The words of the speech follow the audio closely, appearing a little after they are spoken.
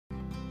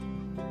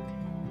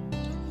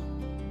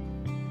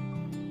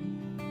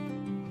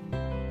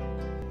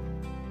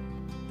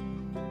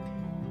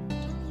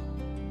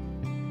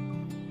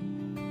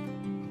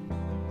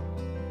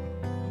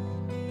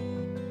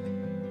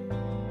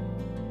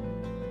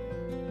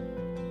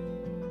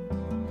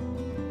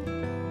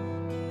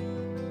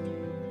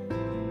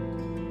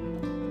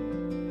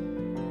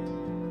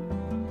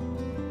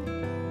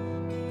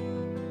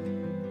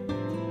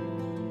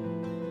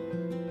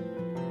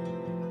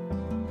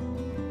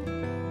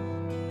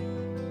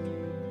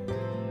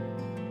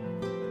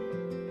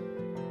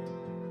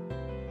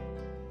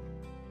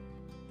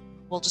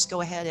we'll just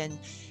go ahead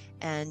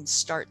and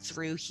start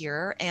through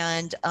here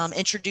and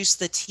introduce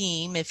the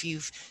team. If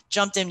you've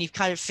jumped in, you've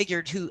kind of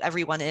figured who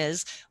everyone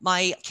is.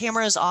 My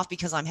camera is off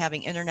because I'm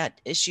having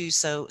internet issues,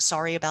 so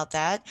sorry about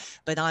that.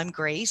 But I'm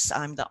Grace,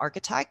 I'm the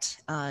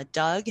architect.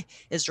 Doug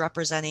is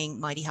representing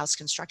Mighty House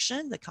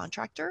Construction, the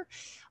contractor.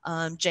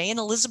 Jay and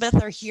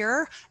Elizabeth are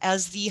here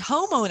as the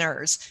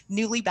homeowners,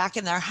 newly back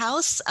in their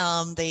house.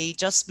 They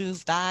just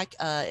moved back.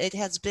 It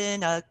has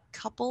been a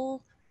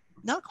couple,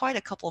 not quite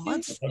a couple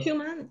months. 2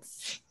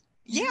 months.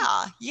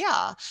 Yeah.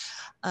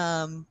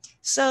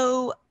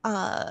 So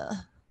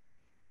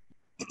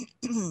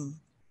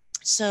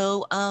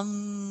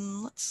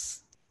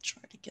let's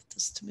try to get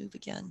this to move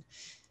again.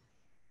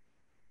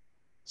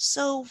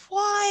 So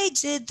why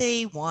did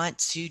they want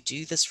to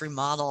do this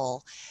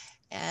remodel?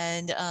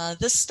 And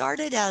this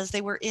started as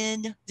they were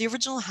in the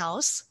original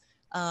house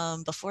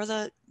before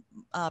the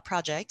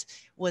project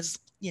was,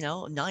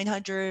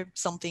 900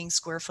 something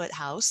square foot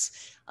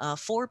house,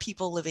 4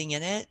 people living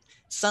in it,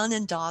 son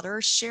and daughter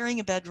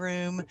sharing a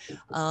bedroom,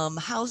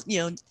 house,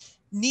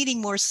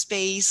 needing more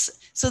space.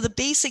 So the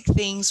basic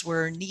things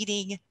were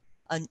needing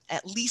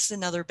at least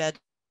another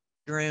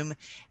bedroom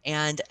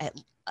and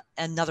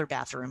another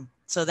bathroom.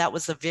 So that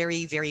was the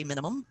very, very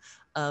minimum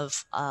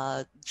of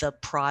the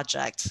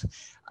project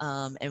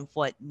and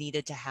what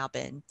needed to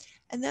happen.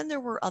 And then there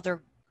were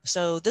other,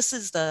 so this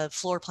is the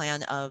floor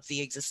plan of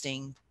the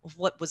existing,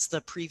 what was the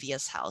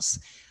previous house.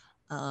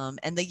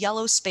 And the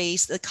yellow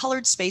space, the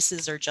colored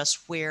spaces are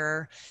just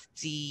where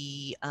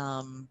the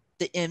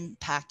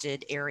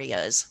impacted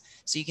areas.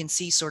 So you can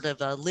see sort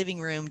of a living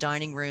room,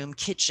 dining room,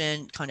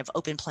 kitchen, kind of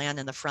open plan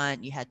in the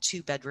front. You had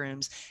 2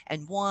 bedrooms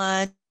and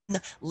 1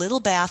 little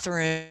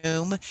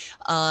bathroom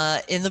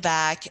in the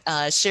back,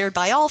 shared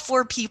by all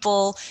 4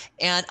 people.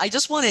 And I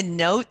just want to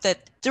note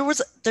that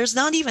there's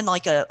not even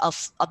like a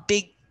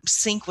big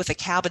sink with a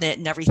cabinet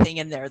and everything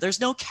in there. There's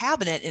no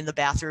cabinet in the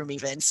bathroom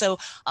even. So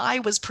I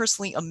was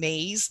personally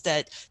amazed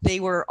that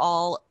they were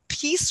all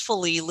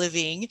peacefully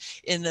living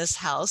in this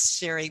house,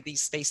 sharing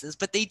these spaces,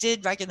 but they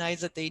did recognize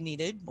that they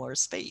needed more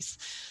space.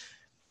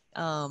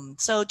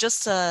 So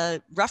just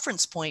a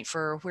reference point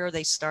for where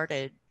they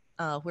started,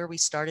 where we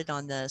started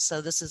on this. So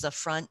this is a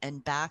front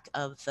and back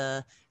of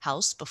the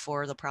house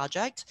before the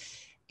project.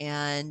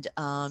 And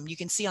you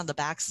can see on the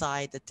back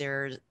side that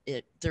there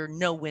are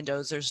no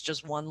windows. There's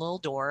just one little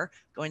door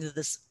going to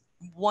this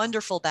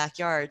wonderful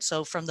backyard.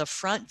 So from the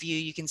front view,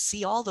 you can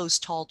see all those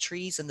tall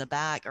trees in the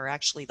back are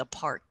actually the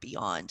park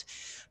behind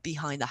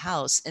the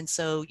house. And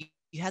so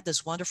you had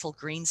this wonderful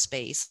green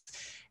space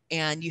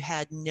and you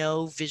had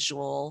no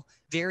visual,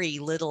 very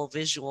little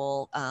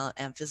visual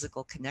and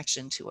physical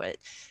connection to it.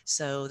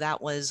 So that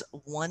was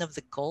one of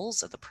the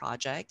goals of the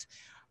project.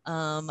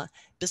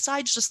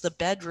 Besides just the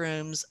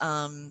bedrooms,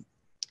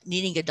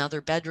 needing another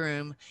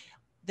bedroom,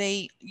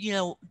 they,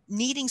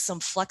 needing some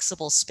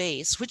flexible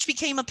space, which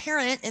became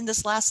apparent in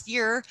this last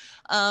year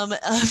of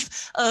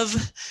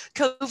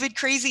COVID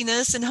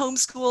craziness and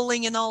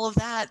homeschooling and all of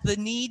that, the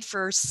need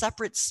for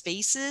separate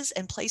spaces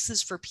and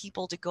places for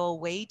people to go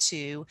away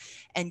to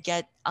and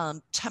get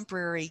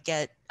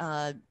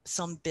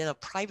some bit of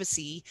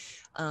privacy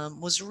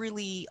was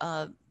really,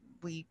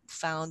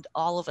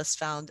 all of us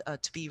found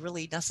to be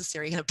really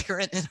necessary and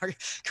apparent in our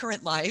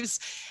current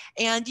lives.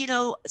 And,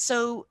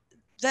 so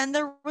then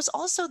there was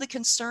also the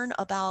concern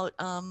about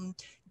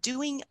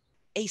doing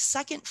a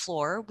second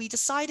floor. We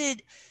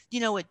decided,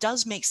 it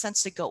does make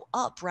sense to go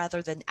up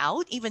rather than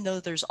out, even though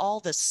there's all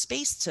this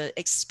space to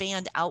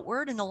expand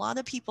outward. And a lot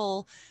of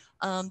people,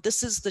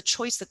 this is the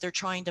choice that they're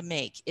trying to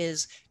make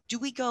is, do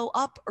we go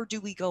up or do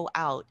we go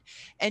out?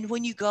 And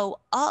when you go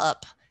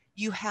up,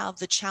 you have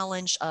the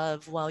challenge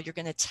of, well, you're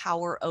going to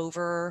tower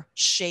over,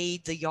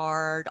 shade the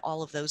yard,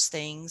 all of those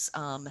things.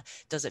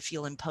 Does it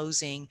feel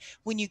imposing?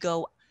 When you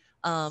go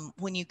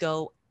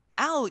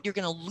out, you're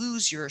going to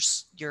lose your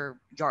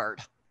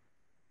yard.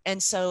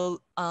 And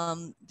so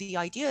the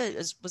idea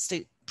was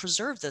to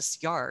preserve this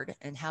yard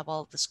and have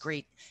all this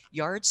great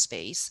yard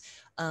space,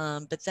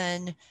 but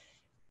then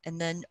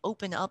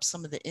open up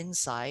some of the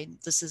inside.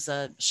 This is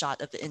a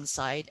shot of the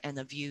inside and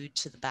a view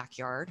to the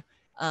backyard,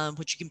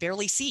 which you can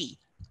barely see.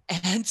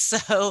 And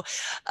so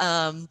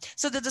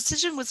the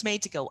decision was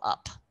made to go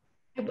up.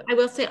 I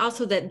will say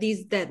also that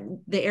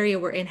the area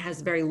we're in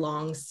has very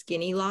long,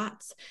 skinny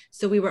lots.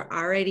 So we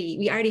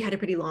already had a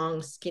pretty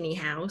long, skinny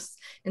house.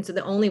 And so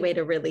the only way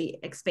to really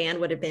expand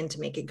would have been to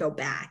make it go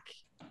back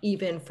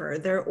even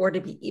further or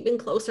to be even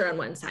closer on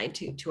one side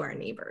to our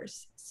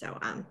neighbors. So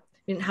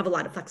we didn't have a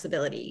lot of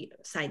flexibility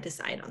side to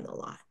side on the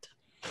lot.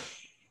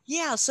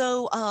 Yeah.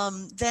 So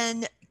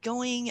then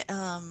going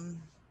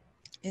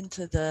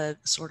into the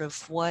sort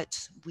of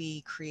what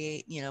we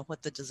create,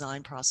 what the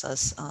design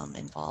process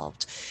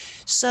involved.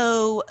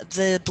 So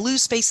the blue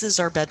spaces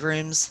are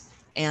bedrooms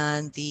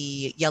and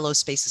the yellow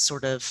space is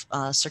sort of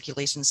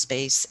circulation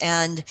space.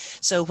 And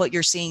so what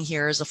you're seeing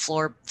here is a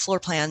floor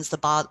plans.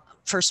 The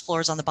first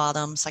floor is on the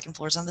bottom, second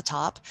floor is on the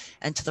top,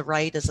 and to the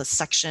right is a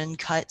section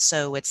cut.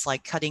 So it's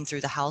like cutting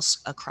through the house,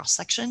 a cross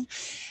section.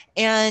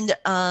 And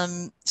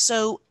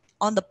so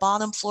on the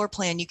bottom floor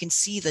plan, you can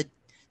see the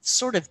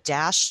sort of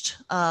dashed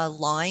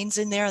lines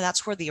in there.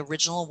 That's where the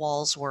original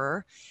walls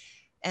were.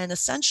 And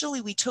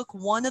essentially, we took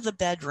one of the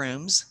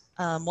bedrooms.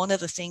 One of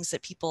the things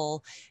that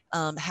people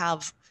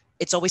have,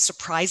 it's always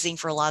surprising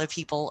for a lot of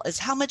people, is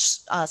how much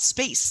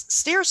space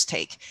stairs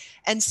take.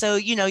 And so,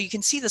 you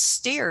can see the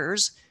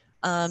stairs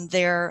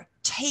there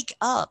take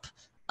up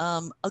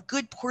a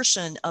good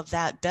portion of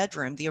that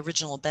bedroom, the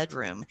original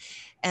bedroom.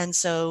 And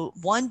so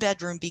one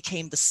bedroom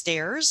became the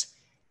stairs,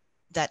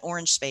 that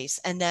orange space,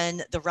 and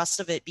then the rest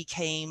of it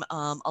became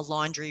a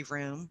laundry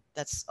room.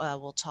 That's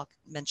we'll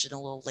mention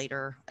a little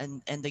later,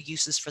 and the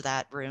uses for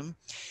that room.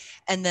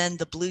 And then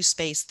the blue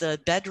space, the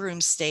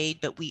bedroom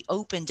stayed, but we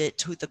opened it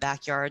to the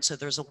backyard. So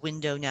there's a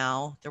window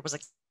now. There was a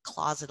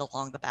closet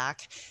along the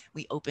back.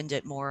 We opened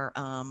it more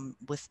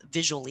with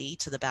visually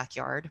to the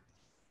backyard.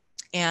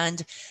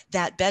 And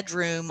that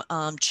bedroom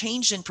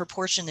changed in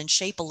proportion and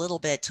shape a little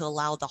bit to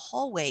allow the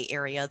hallway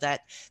area,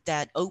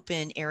 that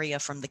open area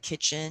from the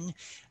kitchen,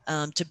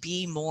 to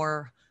be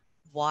more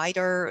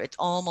wider. It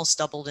almost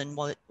doubled in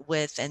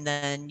width, and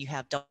then you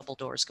have double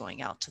doors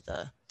going out to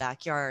the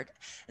backyard.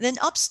 And then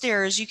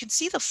upstairs, you can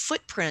see the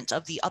footprint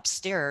of the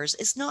upstairs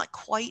is not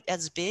quite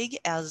as big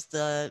as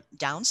the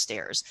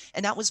downstairs,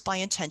 and that was by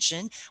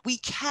intention. We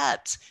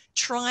kept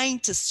trying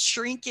to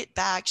shrink it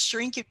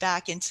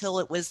back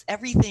until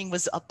everything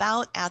was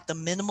about at the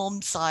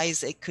minimum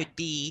size it could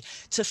be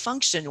to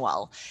function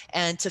well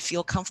and to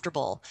feel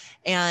comfortable.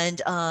 And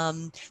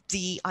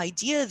the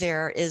idea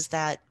there is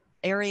that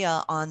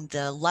area on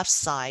the left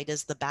side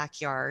is the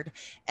backyard.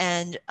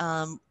 And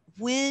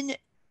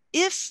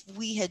if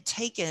we had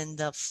taken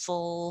the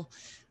full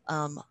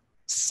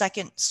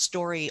second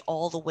story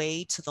all the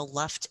way to the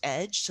left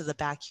edge to the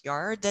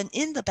backyard, then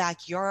in the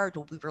backyard,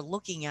 when we were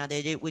looking at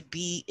it, it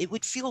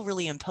would feel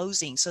really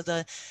imposing. So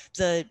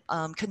the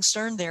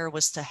concern there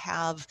was to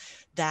have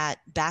that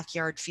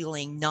backyard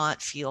feeling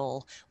not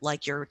feel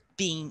like your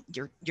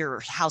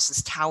house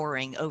is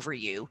towering over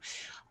you.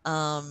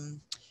 And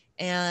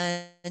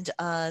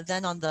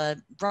then on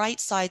the right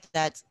side,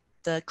 that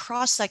the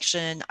cross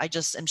section, I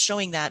just am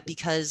showing that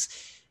because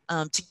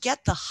to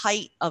get the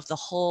height of the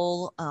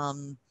whole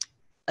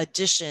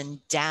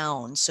addition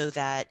down so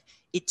that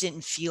it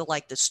didn't feel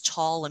like this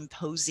tall,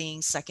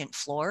 imposing second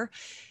floor,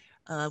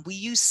 we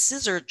use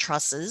scissor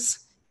trusses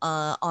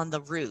on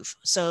the roof.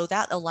 So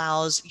that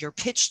allows your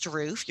pitched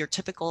roof, your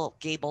typical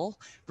gable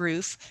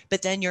roof,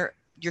 but then your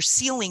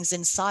ceilings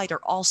inside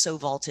are also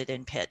vaulted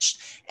and pitched.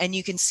 And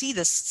you can see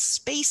the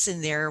space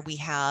in there we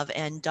have,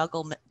 and Doug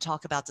will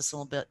talk about this a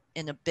little bit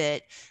in a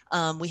bit.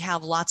 We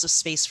have lots of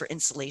space for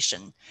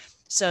insulation.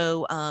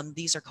 So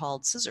these are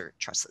called scissor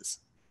trusses.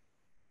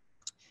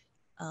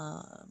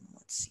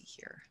 Let's see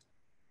here.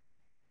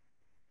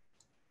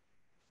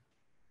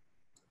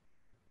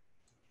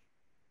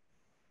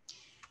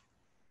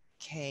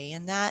 Okay,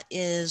 and that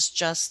is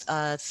just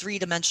a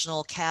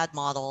three-dimensional CAD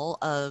model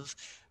of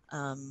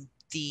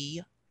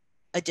the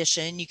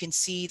addition. You can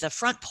see the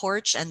front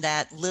porch, and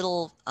that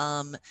little,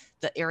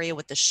 the area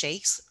with the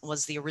shakes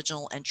was the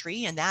original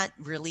entry, and that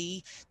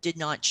really did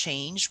not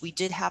change. We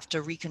did have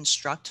to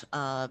reconstruct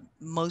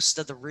most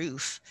of the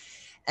roof,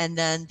 and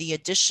then the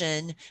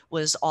addition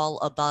was all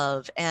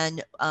above.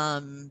 And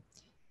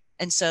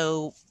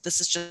so this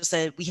is just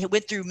we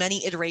went through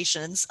many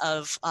iterations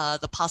of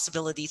the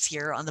possibilities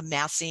here on the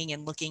massing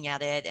and looking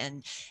at it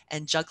and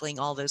juggling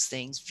all those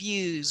things,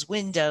 views,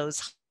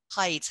 windows,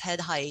 heights, head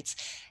heights.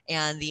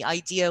 And the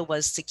idea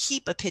was to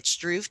keep a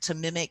pitched roof to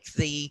mimic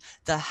the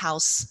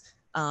house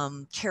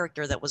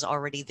character that was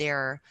already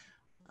there.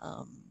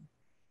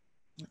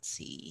 Let's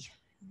see.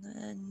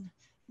 And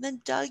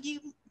then Doug,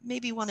 you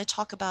maybe want to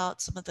talk about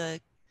some of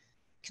the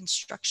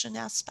construction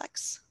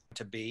aspects.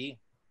 To be.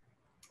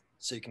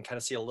 So you can kind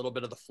of see a little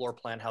bit of the floor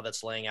plan, how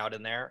that's laying out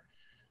in there.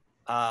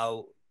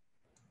 What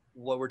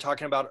we're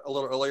talking about a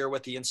little earlier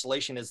with the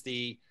insulation is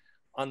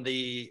on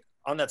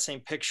that same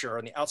picture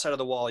on the outside of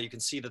the wall, you can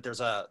see that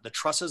the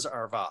trusses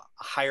are of a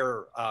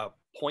higher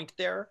point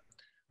there.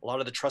 A lot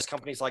of the truss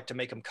companies like to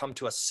make them come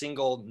to a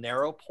single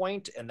narrow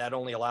point, and that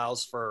only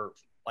allows for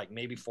like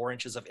maybe 4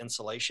 inches of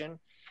insulation,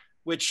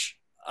 which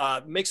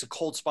makes a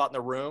cold spot in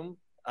the room.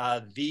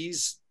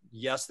 These,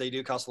 yes, they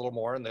do cost a little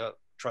more, and the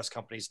truss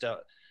companies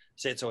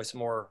say it's always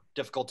more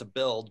difficult to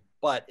build,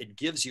 but it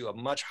gives you a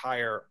much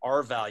higher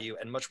R value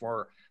and much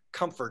more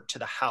comfort to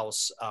the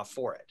house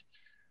for it.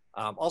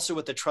 Also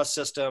with the truss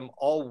system,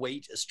 all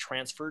weight is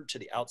transferred to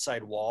the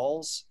outside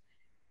walls,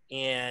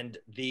 and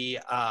the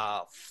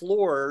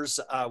floors,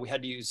 we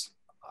had to use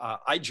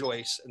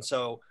I-joists. And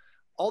so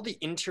all the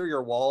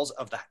interior walls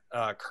of the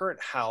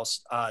current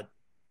house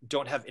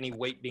don't have any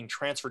weight being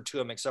transferred to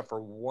them except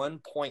for 1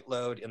 point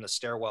load in the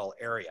stairwell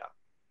area.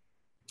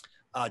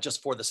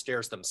 Just for the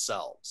stairs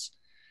themselves.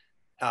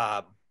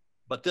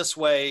 But this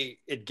way,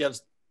 it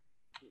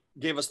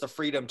gave us the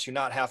freedom to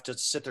not have to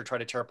sit there trying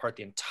to tear apart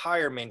the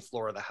entire main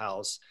floor of the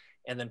house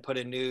and then put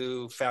in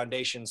new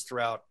foundations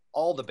throughout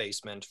all the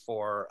basement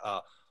for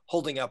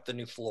holding up the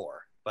new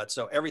floor. But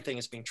so everything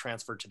is being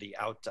transferred to the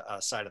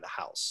outside of the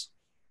house.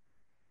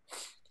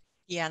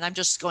 Yeah, and I'm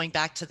just going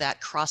back to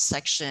that cross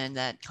section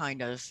that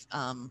kind of,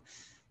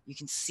 you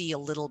can see a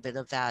little bit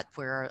of that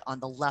where on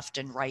the left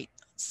and right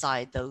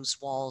side, those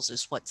walls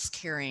is what's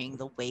carrying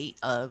the weight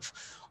of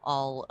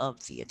all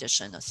of the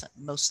addition,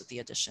 most of the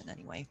addition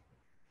anyway.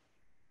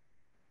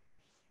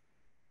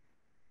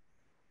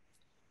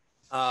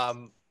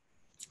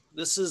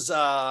 This is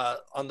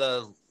on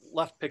the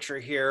left picture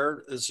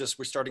here is just,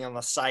 we're starting on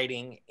the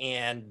siding,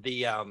 and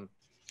the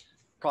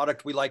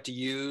product we like to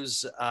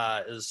use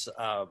is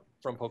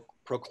from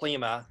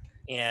Proclima,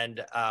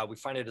 and we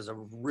find it is a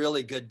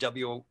really good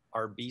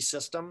WRB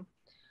system.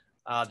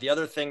 The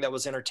other thing that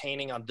was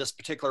entertaining on this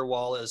particular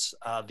wall is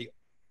the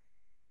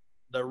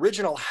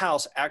original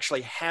house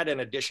actually had an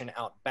addition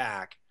out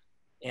back,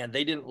 and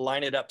they didn't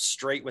line it up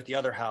straight with the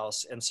other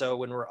house. And so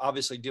when we're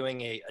obviously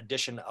doing a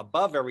addition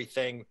above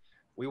everything,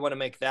 we want to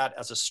make that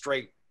as a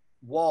straight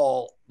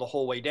wall the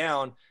whole way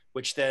down,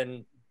 which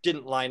then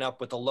didn't line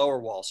up with the lower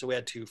wall. So we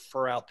had to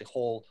fur out the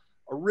whole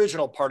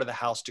original part of the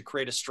house to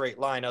create a straight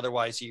line.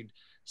 Otherwise you'd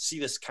see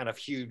this kind of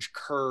huge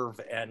curve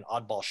and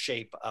oddball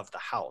shape of the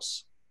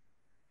house.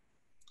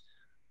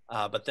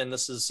 But then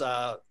this is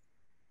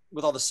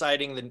with all the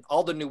siding, then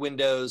all the new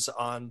windows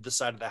on this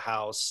side of the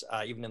house,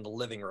 even in the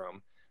living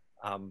room,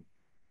 on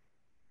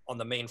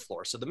the main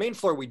floor. So the main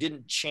floor, we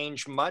didn't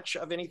change much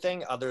of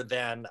anything other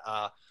than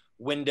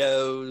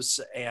windows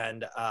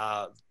and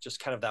just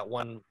kind of that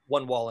one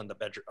wall in the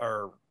bedroom,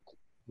 or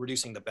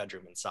reducing the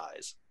bedroom in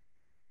size.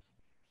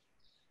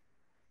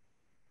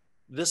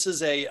 This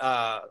is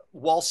a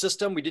wall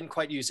system. We didn't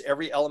quite use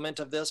every element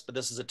of this, but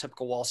this is a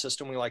typical wall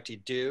system we like to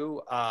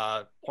do.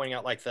 Pointing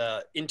out like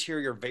the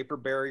interior vapor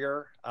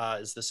barrier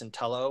is this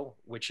Intello,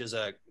 which is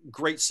a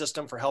great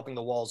system for helping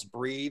the walls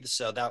breathe.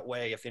 So that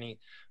way, if any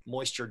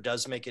moisture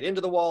does make it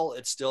into the wall,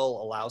 it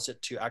still allows it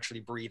to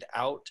actually breathe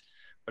out,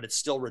 but it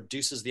still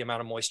reduces the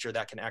amount of moisture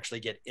that can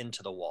actually get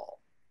into the wall.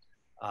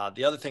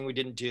 The other thing we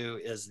didn't do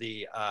is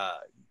the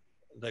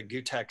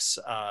Gutex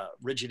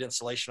rigid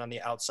insulation on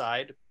the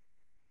outside.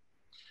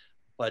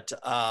 But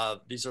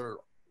this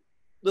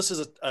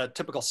is a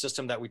typical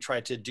system that we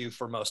try to do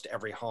for most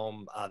every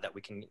home that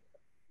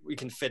we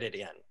can fit it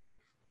in.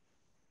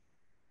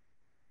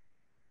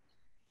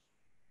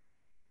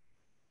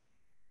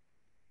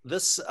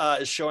 This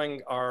is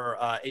showing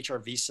our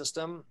HRV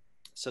system.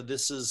 So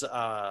this is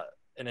an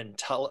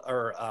Intel,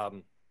 or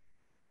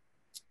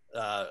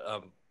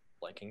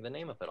blanking the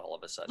name of it all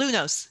of a sudden.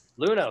 Lunos.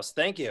 Lunos,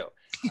 thank you.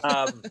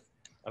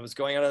 I was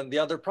going on the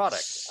other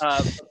product.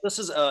 This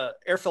is a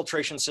air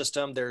filtration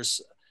system.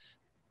 There's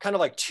kind of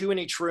like 2 in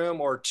each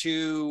room, or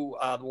 2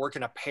 work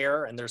in a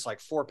pair, and there's like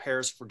 4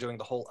 pairs for doing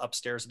the whole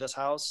upstairs of this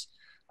house.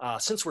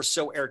 Since we're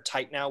so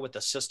airtight now with the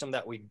system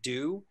that we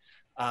do,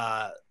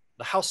 the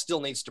house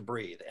still needs to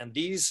breathe. And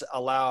these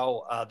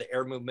allow the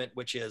air movement,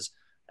 which is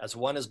as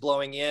one is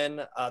blowing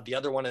in, the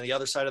other one on the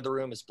other side of the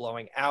room is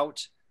blowing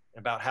out.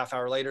 And about half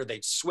hour later, they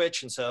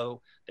switch. And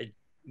so they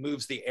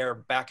moves the air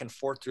back and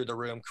forth through the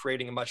room,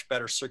 creating a much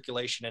better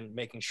circulation and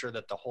making sure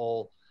that the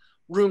whole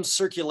room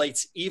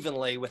circulates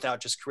evenly without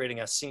just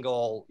creating a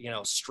single,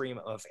 stream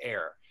of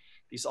air.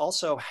 These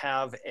also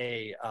have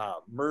a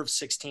MERV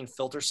 16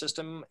 filter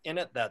system in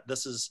it. That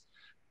this is,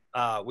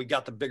 we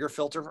got the bigger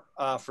filter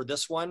for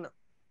this one.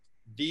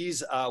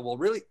 These will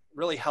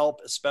really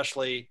help,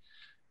 especially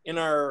in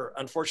our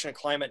unfortunate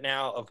climate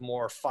now of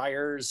more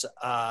fires.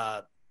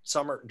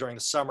 During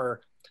the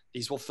summer,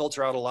 these will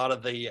filter out a lot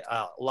of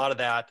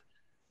that,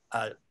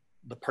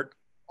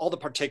 all the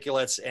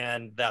particulates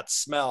and that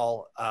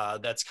smell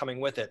that's coming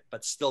with it,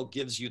 but still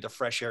gives you the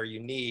fresh air you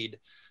need,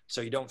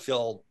 so you don't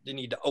feel the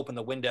need to open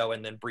the window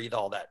and then breathe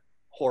all that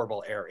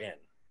horrible air in.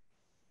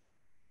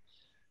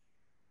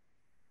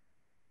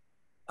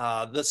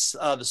 The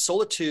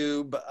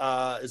Solitube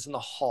is in the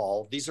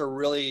hall. These are a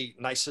really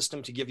nice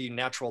system to give you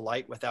natural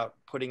light without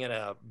putting in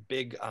a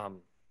big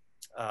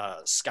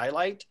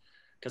skylight,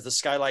 because the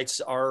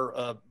skylights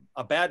are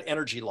a bad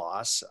energy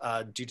loss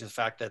due to the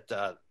fact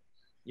that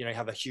you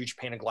have a huge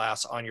pane of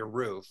glass on your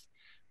roof.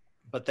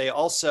 But they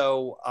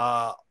also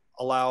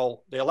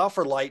allow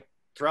for light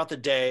throughout the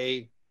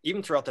day,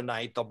 even throughout the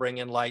night. They'll bring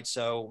in light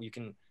so you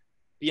can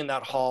be in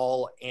that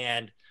hall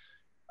and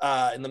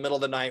in the middle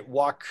of the night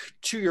walk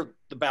to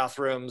the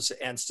bathrooms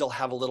and still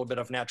have a little bit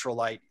of natural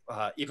light,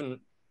 even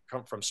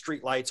from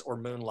street lights or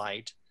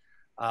moonlight.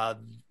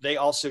 They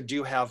also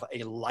do have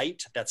a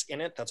light that's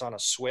in it, that's on a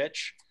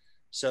switch,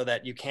 so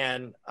that you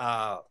can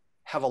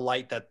have a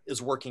light that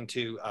is working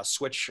to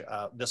switch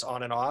this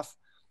on and off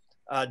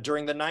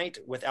during the night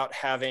without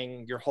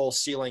having your whole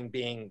ceiling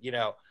being,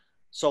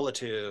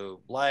 Solitube,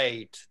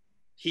 light,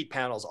 heat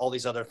panels, all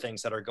these other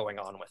things that are going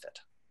on with it.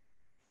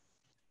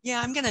 Yeah,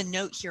 I'm going to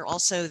note here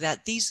also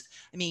that these,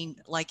 I mean,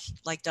 like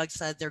Doug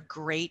said, they're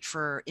great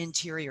for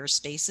interior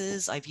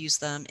spaces. I've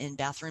used them in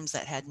bathrooms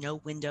that had no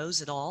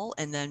windows at all.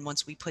 And then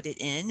once we put it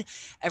in,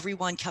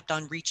 everyone kept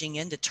on reaching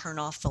in to turn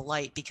off the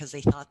light because they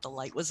thought the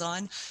light was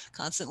on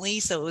constantly.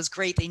 So it was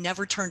great. They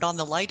never turned on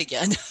the light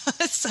again.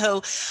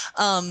 So,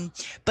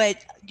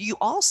 but you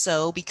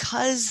also,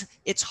 because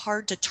it's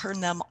hard to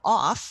turn them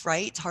off,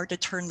 right? It's hard to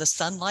turn the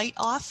sunlight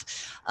off.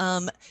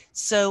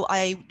 So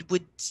I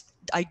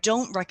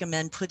don't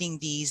recommend putting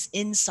these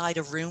inside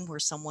a room where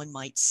someone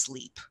might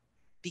sleep,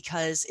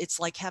 because it's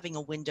like having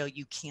a window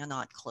you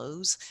cannot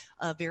close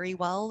very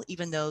well,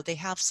 even though they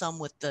have some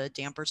with the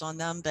dampers on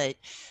them. But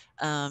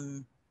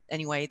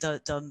anyway,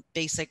 the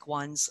basic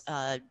ones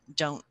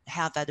don't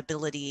have that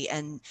ability.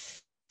 And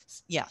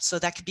yeah, so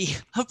that could be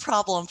a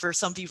problem for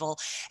some people.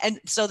 And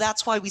so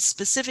that's why we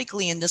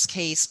specifically in this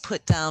case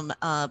put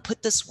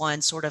this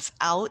one sort of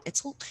out.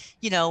 It's,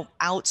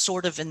 out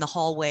sort of in the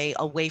hallway,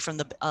 away from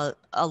the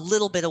a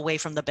little bit away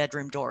from the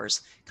bedroom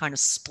doors, kind of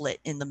split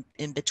in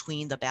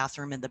between the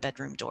bathroom and the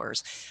bedroom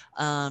doors,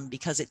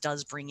 because it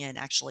does bring in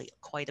actually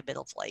quite a bit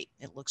of light.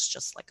 It looks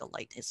just like a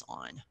light is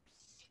on.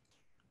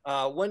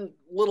 One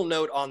little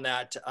note on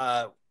that,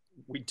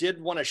 we did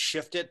want to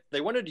shift it.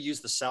 They wanted to use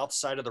the south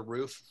side of the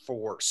roof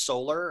for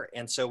solar.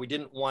 And so we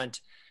didn't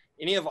want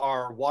any of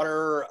our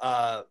water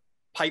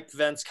pipe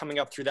vents coming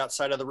up through that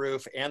side of the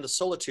roof and the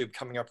solar tube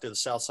coming up through the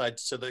south side,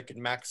 so they could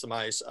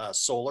maximize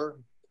solar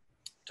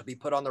to be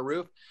put on the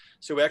roof.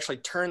 So we actually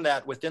turned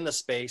that within the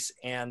space,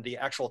 and the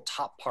actual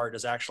top part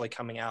is actually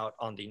coming out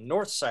on the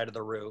north side of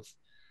the roof.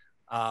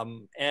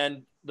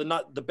 And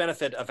the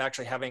benefit of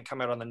actually having it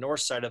come out on the north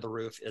side of the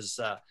roof is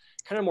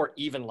kind of more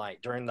even light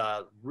during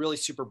the really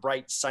super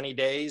bright sunny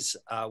days.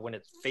 When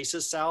it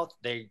faces south,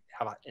 they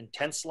have an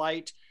intense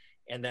light,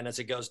 and then as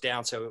it goes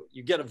down, so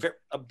you get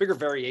a bigger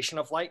variation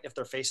of light if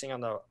they're facing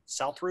on the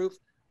south roof.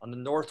 On the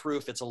north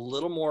roof, it's a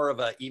little more of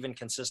an even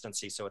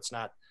consistency, so it's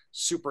not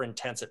super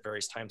intense at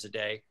various times of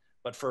day.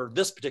 But for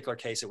this particular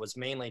case, it was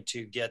mainly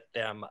to get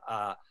them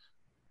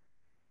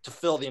to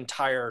fill the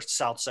entire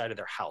south side of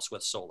their house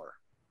with solar.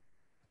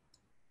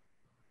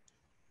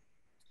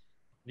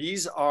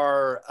 These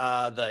are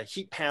the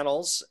heat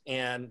panels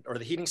or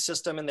the heating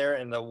system in there,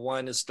 and the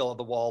one is still on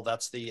the wall.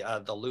 That's the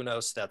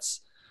Lunos.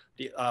 That's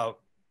the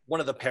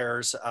one of the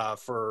pairs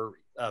for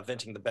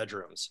venting the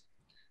bedrooms.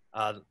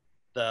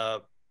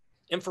 The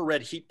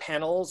infrared heat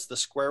panels, the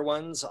square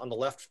ones on the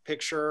left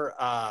picture,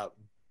 are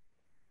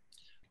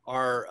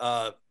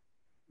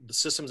the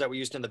systems that we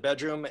used in the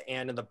bedroom.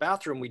 And in the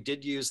bathroom, we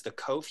did use the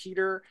Cove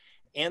heater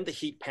and the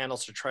heat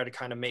panels to try to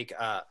kind of make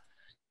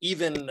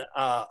even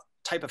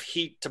type of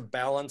heat to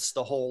balance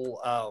the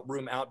whole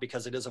room out,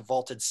 because it is a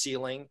vaulted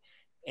ceiling.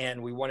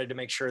 And we wanted to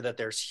make sure that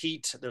there's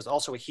heat. There's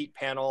also a heat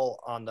panel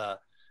on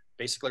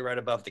basically right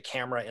above the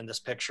camera in this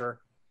picture.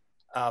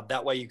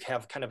 That way you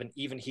have kind of an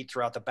even heat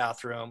throughout the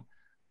bathroom.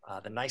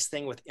 The nice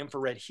thing with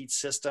infrared heat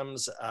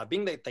systems,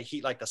 being that they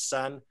heat like the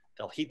sun,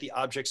 they'll heat the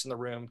objects in the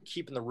room,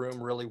 keeping the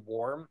room really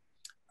warm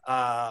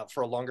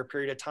for a longer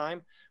period of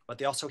time, but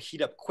they also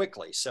heat up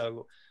quickly.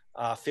 So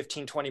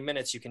 15, 20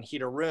 minutes, you can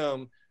heat a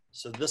room.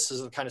 So this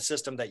is the kind of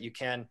system that you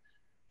can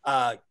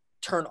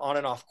turn on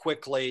and off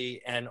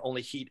quickly and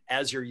only heat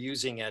as you're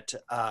using it,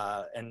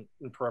 and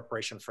in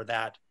preparation for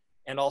that.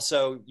 And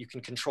also you can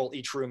control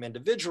each room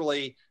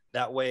individually.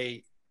 That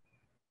way,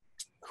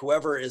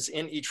 whoever is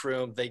in each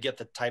room, they get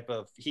the type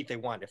of heat they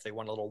want. If they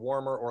want a little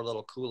warmer or a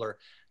little cooler,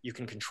 you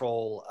can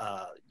control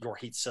your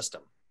heat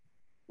system,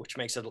 which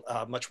makes it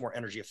much more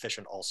energy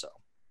efficient also.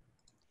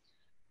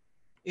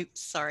 Oops,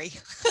 sorry.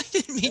 I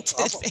didn't mean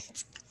to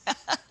advance.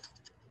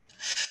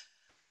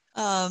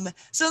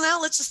 So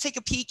now let's just take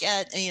a peek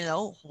at,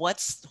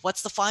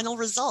 what's the final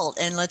result,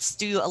 and let's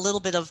do a little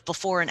bit of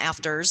before and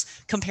afters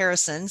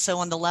comparison. So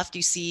on the left,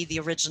 you see the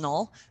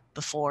original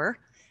before,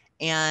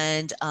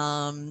 and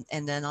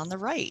then on the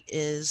right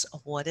is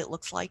what it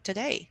looks like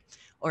today,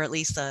 or at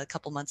least a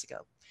couple months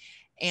ago.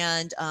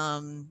 And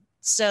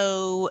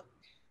so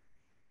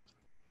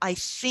I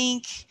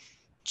think,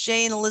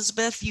 Jay and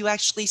Elizabeth, you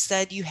actually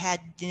said you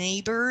had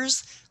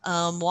neighbors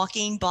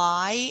walking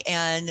by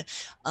and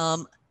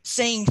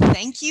saying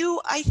thank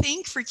you, I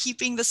think, for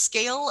keeping the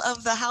scale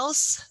of the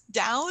house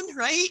down,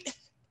 right?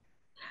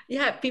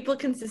 Yeah, people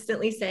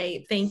consistently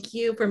say thank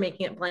you for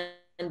making it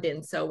blend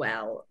in so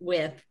well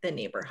with the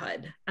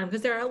neighborhood,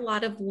 because there are a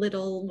lot of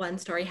little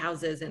one-story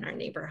houses in our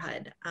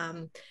neighborhood.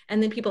 And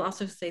then people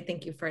also say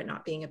thank you for it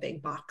not being a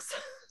big box,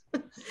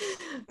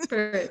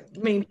 for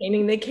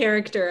maintaining the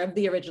character of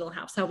the original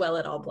house, how well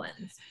it all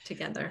blends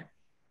together.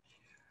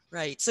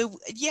 Right. So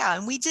yeah,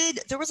 and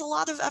there was a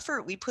lot of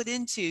effort we put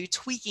into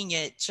tweaking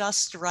it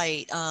just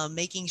right,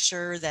 making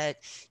sure that,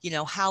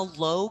 how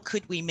low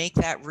could we make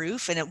that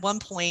roof? And at one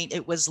point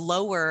it was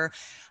lower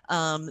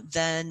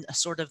than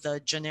sort of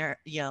the generic,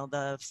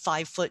 the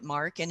 5-foot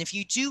mark. And if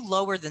you do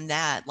lower than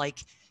that,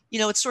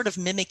 it's sort of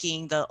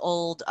mimicking the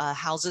old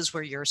houses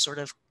where you're sort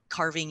of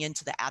carving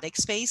into the attic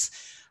space.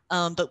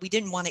 but we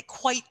didn't want it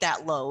quite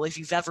that low. If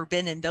you've ever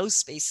been in those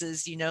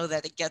spaces, you know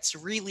that it gets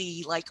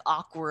really like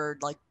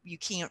awkward, like you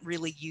can't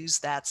really use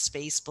that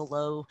space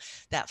below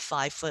that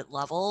 5-foot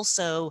level.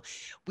 So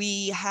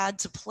we had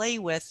to play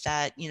with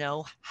that, you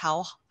know,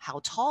 how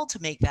tall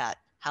to make that,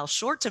 how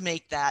short to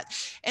make that.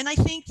 And I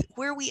think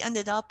where we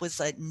ended up was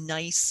a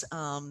nice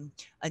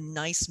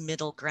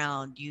middle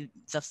ground.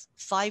 The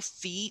 5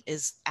 feet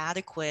is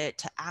adequate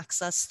to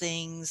access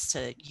things,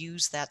 to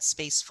use that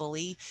space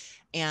fully.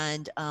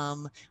 And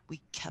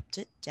we kept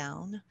it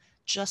down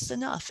just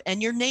enough.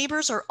 And your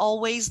neighbors are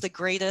always the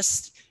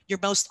greatest, your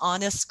most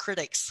honest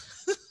critics.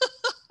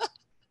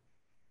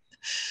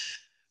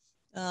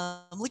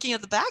 Looking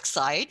at the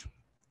backside,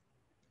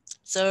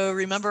 so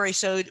remember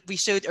we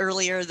showed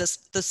earlier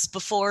this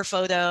before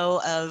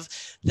photo of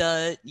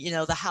the, you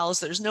know, the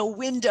house. There's no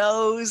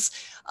windows.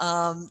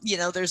 You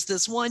know, there's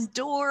this one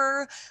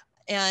door,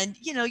 and,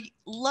 you know,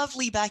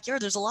 lovely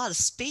backyard. There's a lot of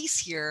space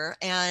here.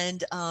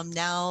 And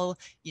now,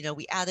 you know,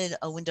 we added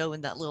a window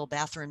in that little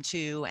bathroom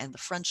too, and the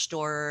French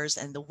doors,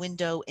 and the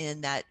window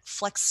in that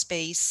flex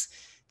space,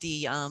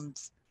 the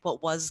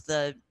what was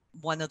the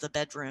one of the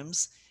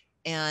bedrooms.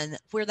 And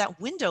where that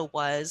window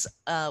was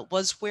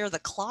where the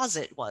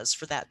closet was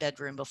for that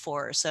bedroom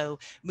before. So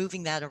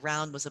moving that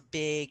around was a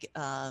big,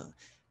 kind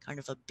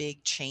of a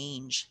big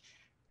change.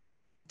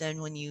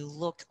 Then when you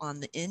look on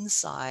the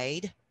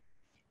inside,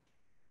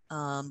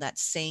 that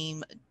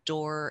same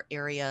door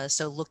area,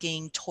 so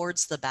looking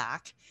towards the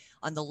back,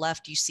 on the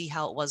left, you see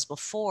how it was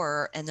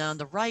before. And then on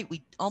the right,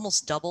 we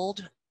almost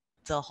doubled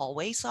the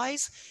hallway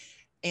size.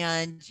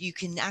 And you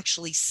can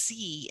actually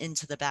see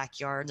into the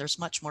backyard. There's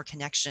much more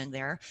connection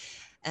there.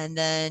 And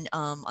then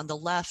on the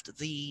left,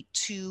 the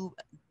 2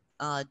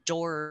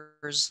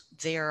 doors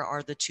there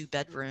are the 2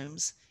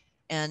 bedrooms.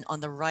 And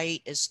on the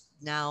right is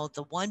now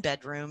the 1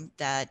 bedroom,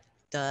 that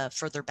the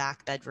further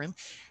back bedroom.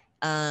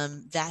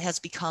 That has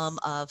become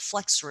a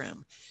flex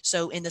room.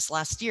 So in this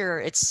last year,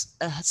 it's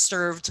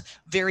served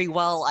very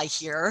well, I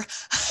hear,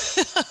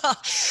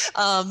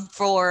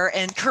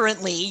 and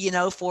currently, you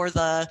know, for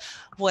the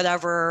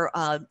whatever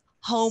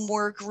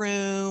homework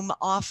room,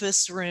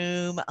 office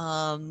room,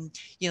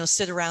 you know,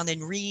 sit around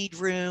and read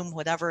room,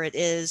 whatever it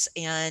is.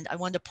 And I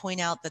wanted to point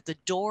out that the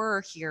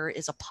door here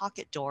is a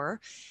pocket door.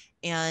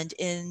 And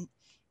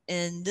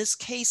in this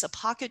case, a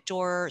pocket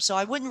door. So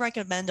I wouldn't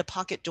recommend a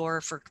pocket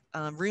door for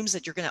rooms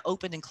that you're going to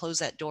open and close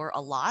that door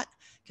a lot,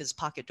 because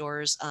pocket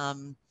doors,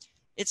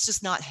 it's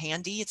just not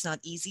handy. It's not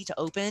easy to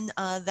open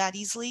that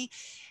easily.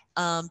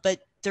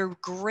 But they're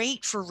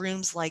great for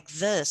rooms like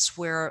this,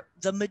 where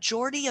the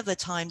majority of the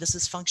time this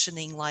is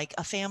functioning like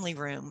a family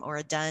room or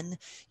a den,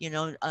 you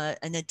know,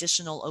 an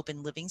additional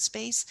open living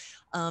space.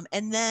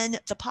 And then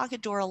the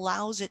pocket door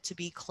allows it to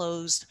be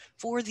closed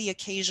for the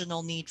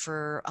occasional need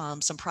for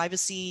some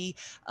privacy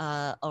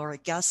or a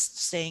guest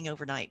staying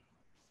overnight.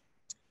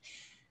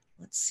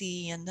 Let's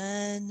see, and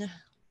then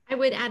I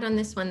would add on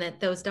this one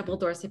that those double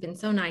doors have been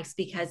so nice,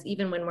 because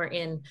even when we're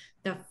in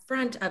the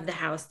front of the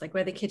house, like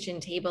where the kitchen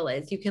table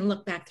is, you can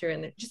look back through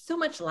and just so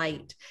much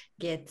light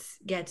gets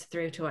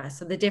through to us.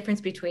 So the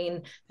difference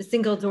between the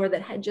single door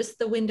that had just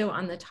the window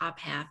on the top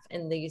half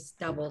and these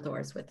double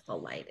doors with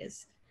full light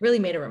is really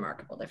made a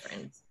remarkable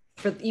difference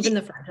for even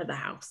the front of the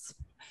house.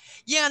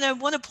 Yeah, and I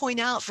want to point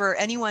out for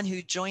anyone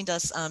who joined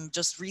us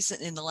just recent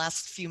in the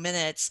last few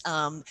minutes,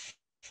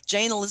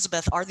 Jay and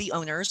Elizabeth are the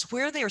owners.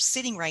 Where they're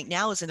sitting right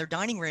now is in their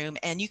dining room,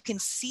 and you can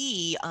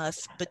see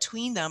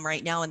between them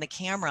right now in the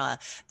camera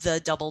the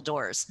double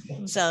doors.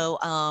 So,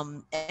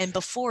 and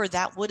before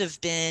that would have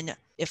been,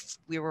 if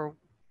we were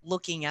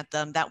looking at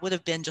them, that would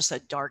have been just a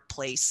dark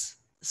place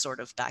sort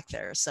of back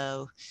there.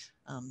 So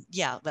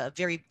yeah, a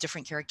very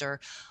different character.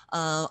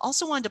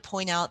 Also wanted to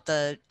point out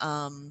the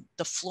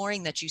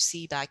flooring that you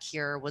see back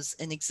here was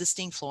an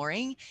existing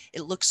flooring.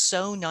 It looks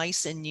so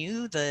nice and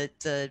new.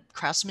 The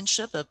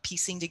craftsmanship of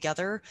piecing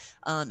together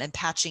and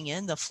patching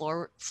in the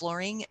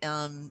flooring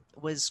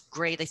was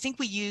great. I think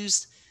we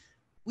used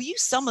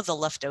some of the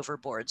leftover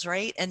boards,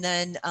 right? And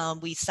then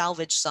we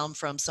salvaged some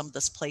from some of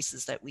the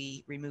places that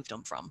we removed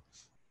them from.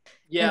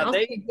 Yeah,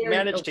 they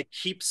managed to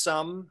keep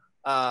some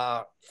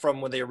from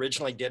when they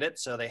originally did it.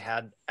 So they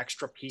had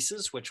extra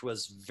pieces, which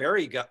was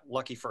very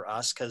lucky for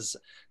us, because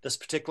this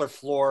particular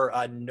floor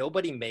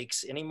nobody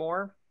makes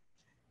anymore.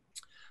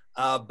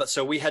 But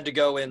so we had to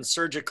go in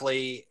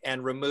surgically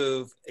and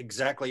remove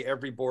exactly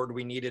every board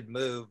we needed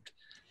moved,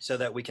 so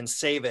that we can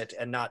save it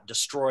and not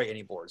destroy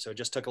any board. So it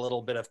just took a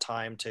little bit of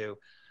time to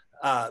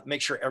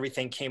make sure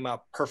everything came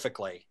up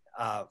perfectly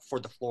for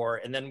the floor.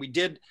 And then we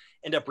did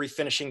end up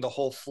refinishing the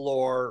whole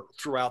floor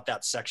throughout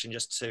that section,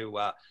 just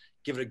to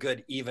give it a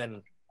good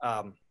even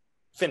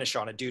finish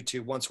on it, due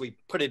to once we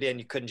put it in,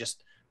 you couldn't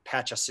just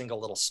patch a single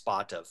little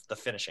spot of the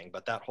finishing,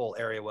 but that whole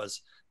area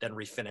was then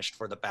refinished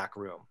for the back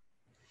room.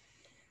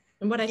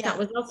 And what I thought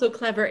was also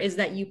clever is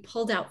that you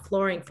pulled out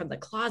flooring from the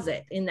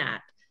closet in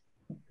that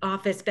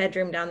office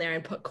bedroom down there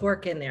and put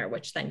cork in there,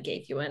 which then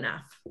gave you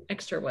enough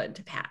extra wood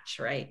to patch,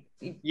 right?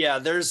 Yeah,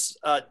 there's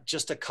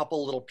just a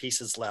couple little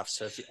pieces left.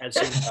 So as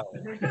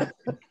you know,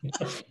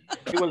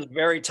 it was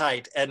very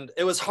tight, and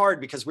it was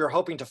hard because we were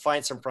hoping to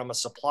find some from a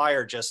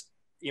supplier, just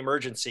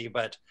emergency,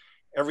 but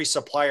every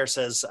supplier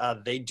says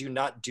they do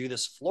not do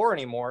this floor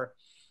anymore.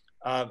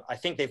 I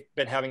think they've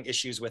been having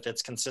issues with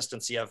its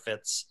consistency of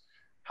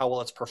how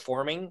well it's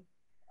performing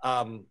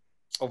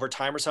over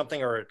time or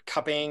something, or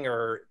cupping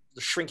or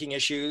the shrinking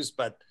issues,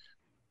 but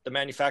the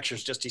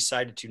manufacturers just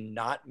decided to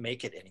not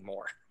make it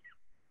anymore.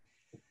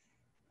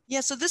 Yeah,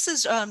 so this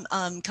is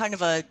kind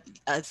of a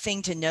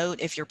thing to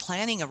note if you're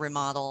planning a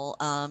remodel.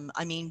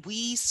 I mean,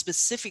 we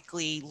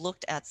specifically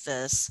looked at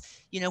this.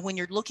 You know, when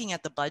you're looking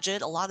at the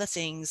budget, a lot of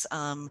things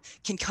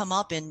can come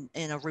up in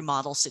a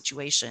remodel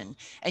situation,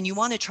 and you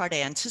want to try to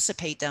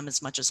anticipate them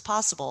as much as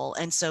possible.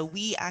 And so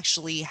we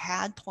actually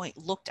had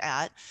looked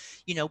at,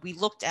 you know, we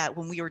looked at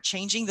when we were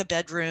changing the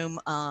bedroom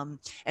and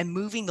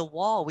moving the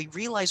wall, we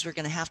realized we're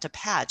going to have to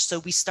patch. So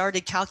we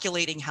started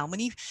calculating how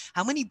many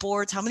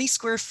boards, how many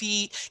square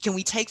feet can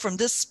we take from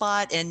this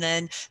spot and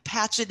then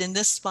patch it in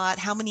this spot?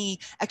 How many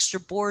extra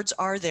boards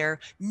are there?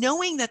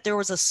 Knowing that there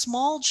was a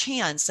small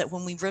chance that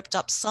when we ripped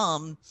up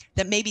some,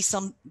 that maybe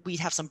we'd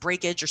have some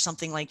breakage or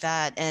something like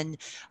that. And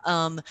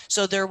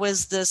so there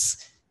was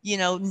this, you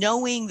know,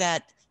 knowing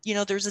that, you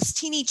know, there's this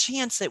teeny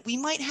chance that we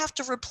might have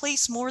to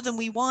replace more than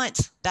we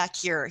want back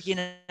here, you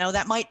know,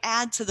 that might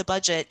add to the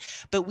budget,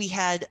 but we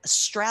had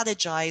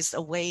strategized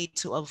a way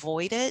to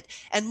avoid it.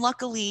 And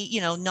luckily,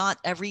 you know, not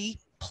every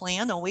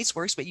plan always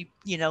works, but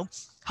you know,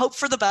 hope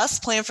for the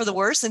best, plan for the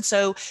worst. And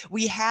so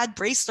we had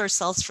braced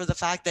ourselves for the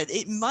fact that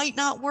it might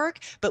not work,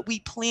 but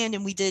we planned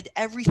and we did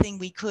everything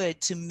we could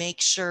to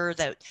make sure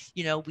that,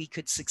 you know, we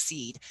could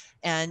succeed.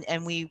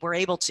 And we were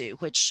able to,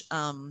 which,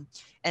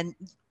 and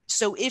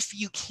so if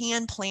you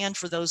can plan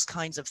for those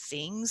kinds of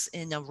things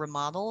in a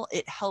remodel,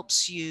 it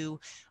helps you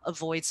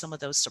avoid some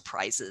of those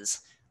surprises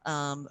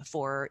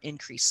for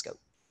increased scope.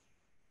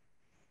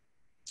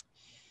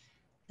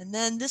 And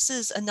then this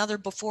is another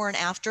before and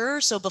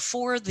after. So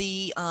before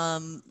the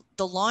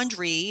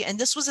laundry, and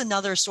this was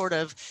another sort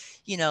of,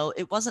 you know,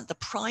 it wasn't the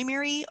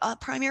primary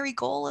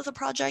goal of the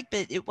project,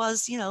 but it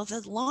was, you know,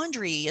 the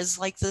laundry is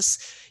like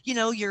this, you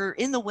know, you're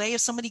in the way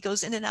if somebody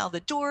goes in and out of the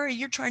door,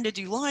 you're trying to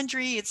do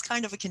laundry. It's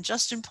kind of a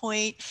congestion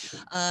point.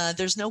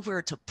 There's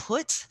nowhere to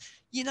put,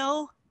 you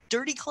know,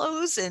 dirty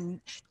clothes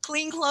and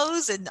clean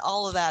clothes and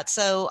all of that.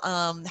 So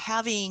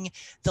having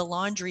the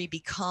laundry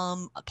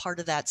become a part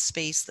of that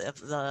space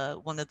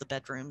of one of the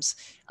bedrooms.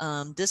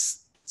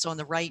 So on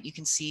the right, you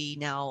can see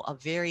now a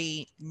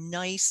very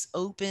nice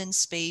open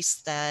space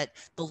that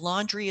the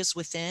laundry is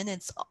within.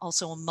 It's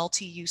also a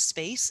multi-use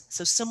space.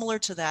 So similar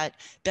to that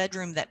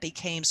bedroom that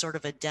became sort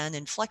of a den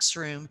and flex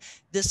room,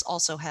 this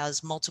also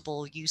has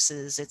multiple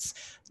uses.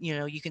 It's, you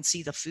know, you can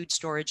see the food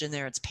storage in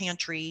there. It's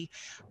pantry.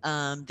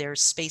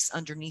 There's space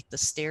underneath the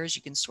stairs.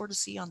 You can sort of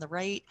see on the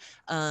right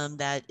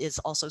that is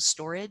also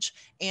storage,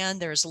 and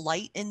there's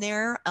light in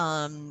there.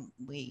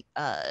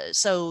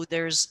 So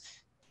this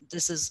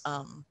is,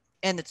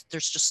 and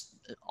there's just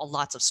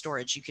lots of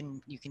storage. You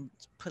can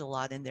put a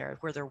lot in there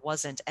where there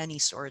wasn't any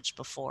storage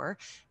before.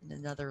 And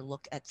another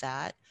look at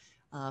that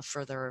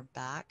further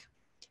back.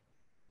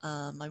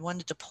 I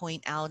wanted to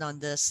point out on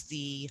this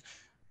the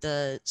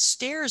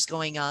stairs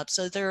going up.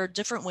 So there are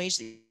different ways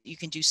that you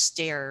can do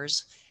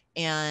stairs,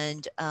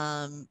 and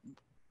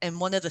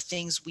one of the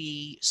things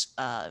we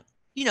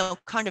you know,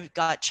 kind of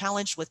got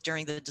challenged with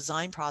during the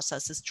design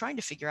process is trying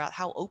to figure out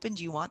how open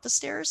do you want the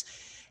stairs.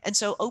 And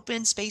so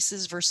open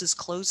spaces versus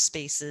closed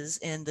spaces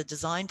in the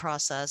design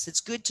process,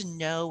 it's good to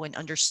know and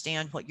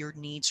understand what your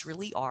needs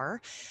really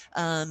are.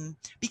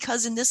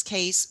 Because in this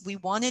case, we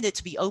wanted it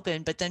to be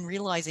open, but then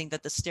realizing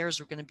that the stairs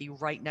were going to be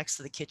right next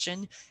to the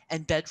kitchen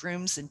and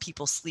bedrooms and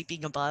people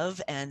sleeping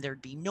above, and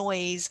there'd be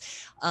noise.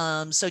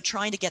 So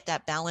trying to get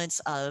that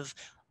balance of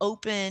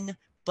open,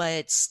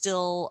 but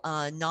still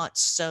not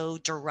so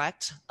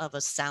direct of a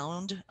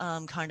sound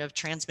kind of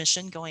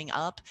transmission going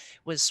up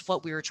was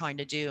what we were trying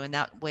to do. And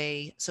that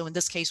way, so in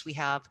this case, we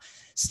have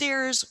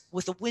stairs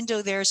with a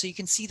window there, so you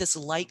can see this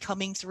light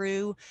coming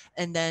through,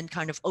 and then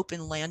kind of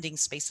open landing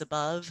space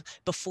above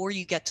before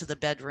you get to the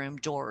bedroom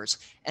doors.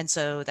 And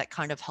so that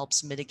kind of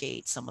helps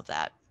mitigate some of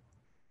that.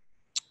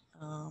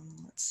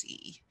 Let's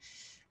see.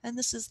 And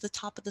this is the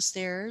top of the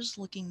stairs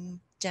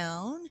looking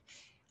down.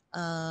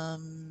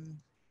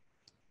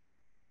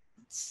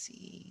 Let's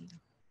see,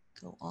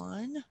 go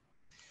on.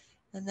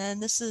 And then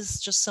this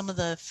is just some of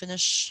the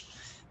finished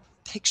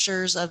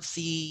pictures of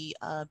the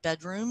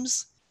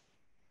bedrooms.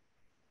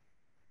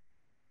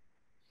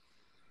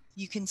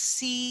 You can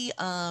see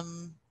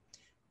the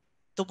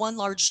one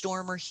large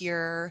dormer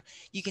here.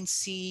 You can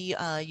see,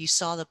 you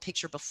saw the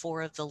picture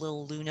before of the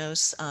little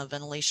Lunos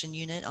ventilation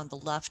unit on the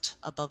left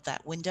above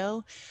that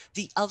window.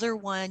 The other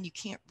one, you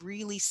can't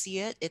really see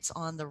it. It's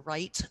on the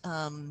right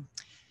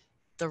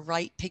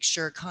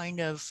picture, kind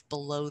of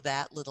below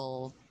that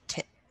little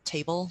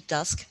table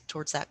desk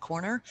towards that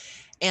corner.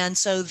 And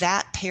so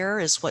that pair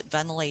is what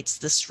ventilates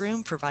this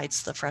room,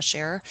 provides the fresh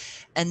air.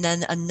 And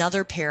then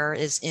another pair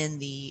is in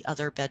the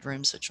other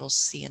bedrooms, which we'll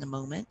see in a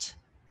moment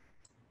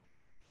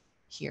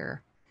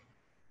here.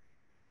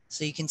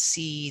 So you can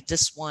see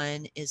this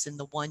one is in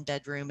the one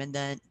bedroom, and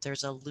then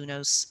there's a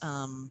Lunos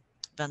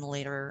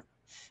ventilator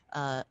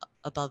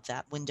above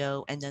that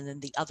window, and then in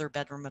the other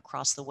bedroom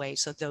across the way.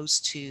 So those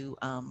two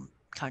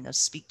kind of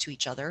speak to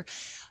each other.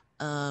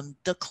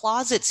 The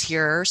closets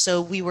here,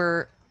 so we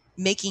were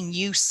making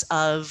use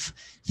of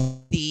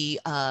the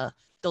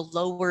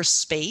lower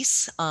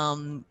space.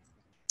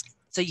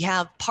 So you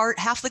have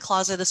half the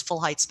closet is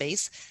full height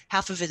space,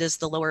 half of it is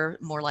the lower,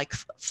 more like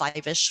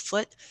 5-ish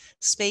foot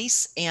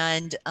space.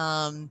 And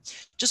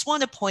just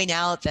want to point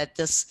out that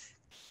this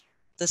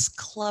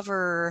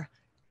clever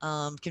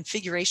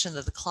configuration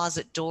of the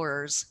closet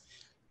doors,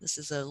 this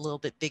is a little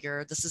bit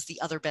bigger. This is the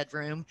other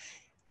bedroom.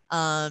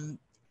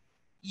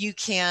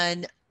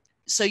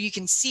 So you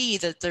can see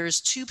that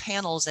there's two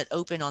panels that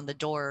open on the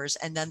doors,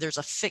 and then there's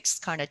a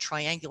fixed kind of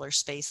triangular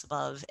space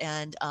above.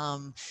 And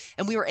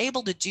we were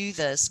able to do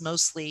this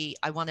mostly.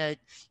 I want to,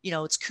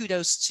 it's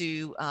kudos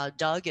to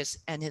Doug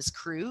and his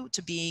crew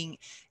to being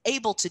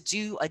able to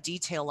do a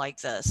detail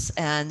like this.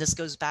 And this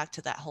goes back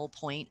to that whole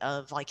point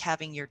of like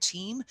having your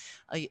team,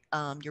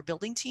 your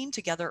building team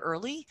together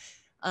early,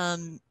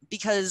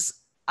 because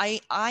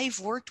I've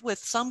worked with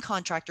some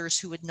contractors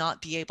who would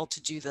not be able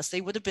to do this. They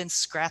would have been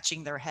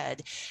scratching their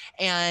head.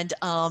 And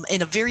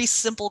in a very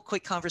simple,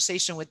 quick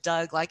conversation with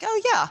Doug, like,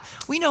 oh yeah,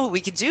 we know what we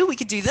could do. We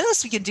could do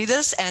this, we could do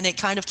this. And it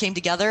kind of came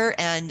together.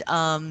 And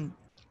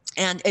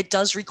it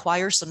does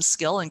require some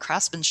skill and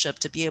craftsmanship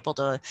to be able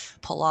to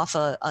pull off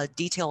a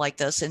detail like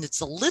this. And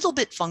it's a little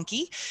bit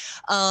funky.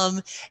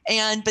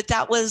 But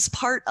that was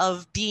part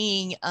of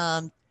being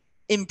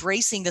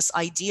embracing this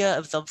idea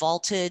of the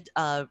vaulted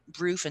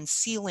roof and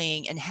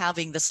ceiling and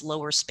having this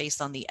lower space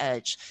on the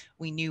edge.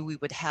 We knew we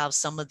would have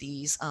some of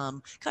these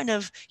kind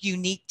of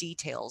unique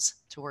details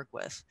to work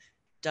with.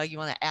 Doug, you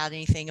want to add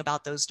anything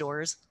about those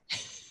doors?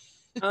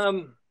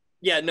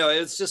 Yeah, no,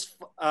 it's just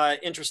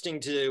interesting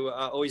to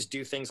always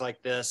do things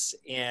like this.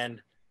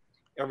 And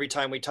every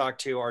time we talk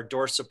to our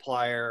door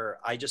supplier,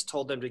 I just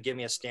told them to give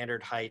me a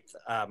standard height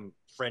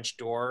French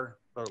door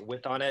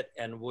width on it,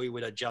 and we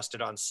would adjust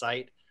it on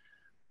site.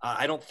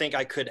 I don't think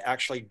I could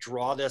actually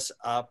draw this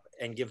up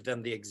and give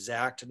them the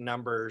exact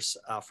numbers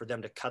for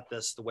them to cut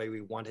this the way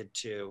we wanted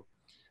to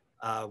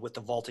with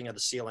the vaulting of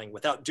the ceiling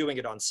without doing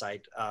it on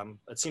site.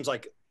 It seems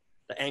like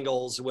the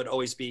angles would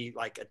always be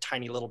like a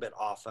tiny little bit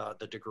off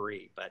the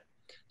degree. But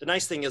the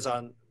nice thing is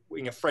on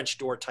being a French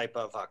door type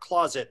of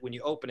closet, when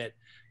you open it,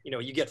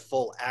 you get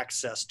full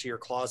access to your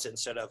closet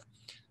instead of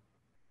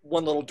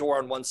one little door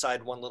on one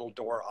side, one little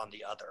door on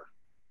the other.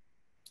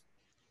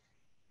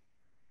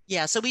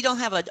 Yeah, so we don't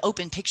have an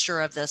open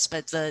picture of this,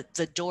 but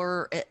the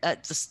door,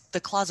 the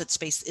closet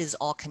space is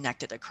all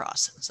connected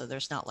across. So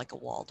there's not like a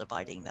wall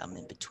dividing them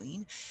in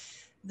between.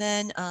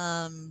 Then,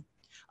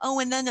 oh,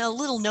 and then a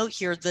little note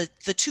here, the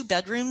two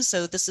bedrooms.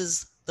 So this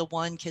is the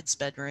one kid's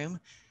bedroom,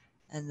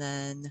 and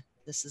then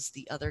this is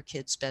the other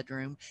kid's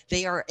bedroom.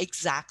 They are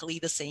exactly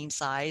the same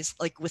size,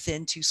 like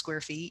within 2 square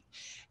feet.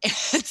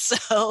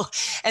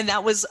 And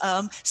that was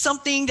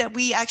something that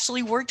we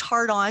actually worked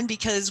hard on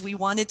because we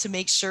wanted to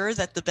make sure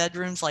that the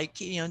bedrooms, like,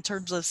 in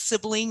terms of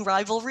sibling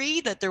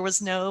rivalry, that there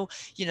was no,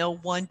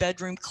 one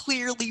bedroom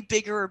clearly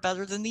bigger or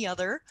better than the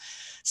other.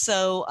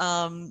 So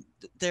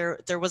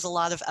there was a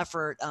lot of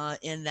effort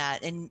in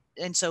that. And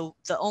so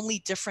the only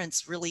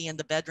difference really in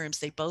the bedrooms,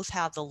 they both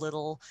have the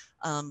little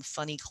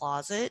funny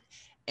closet.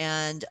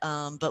 And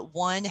but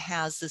one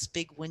has this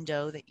big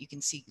window that you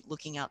can see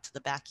looking out to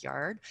the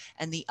backyard,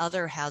 and the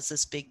other has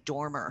this big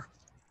dormer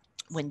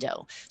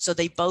window. So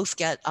they both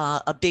get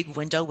a big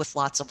window with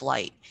lots of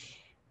light.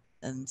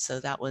 And so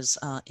that was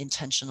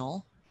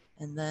intentional.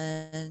 And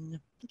then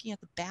looking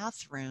at the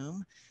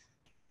bathroom,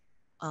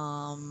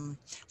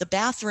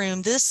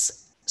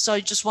 so I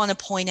just want to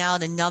point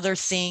out another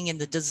thing in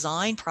the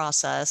design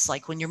process,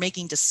 like when you're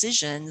making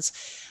decisions,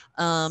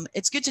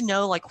 it's good to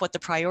know like what the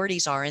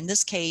priorities are. In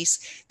this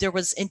case, there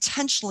was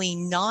intentionally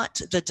not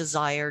the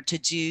desire to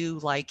do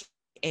like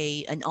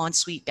an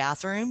ensuite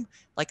bathroom,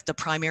 like the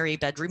primary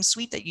bedroom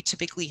suite that you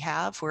typically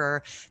have,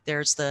 where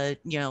there's the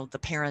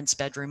parents'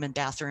 bedroom and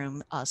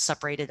bathroom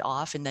separated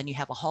off, and then you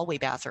have a hallway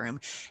bathroom.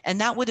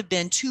 And that would have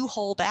been 2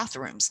 whole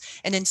bathrooms.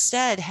 And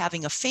instead,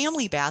 having a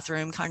family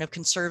bathroom kind of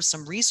conserves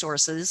some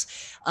resources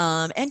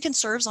and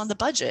conserves on the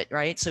budget,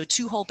 right? So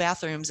 2 whole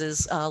bathrooms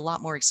is a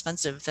lot more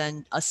expensive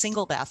than a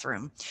single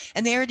bathroom.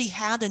 And they already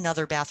had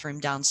another bathroom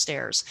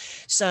downstairs,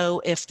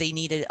 so if they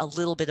needed a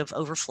little bit of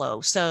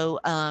overflow.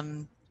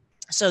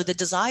 So the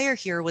desire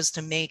here was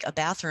to make a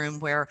bathroom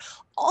where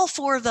all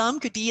 4 of them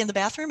could be in the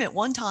bathroom at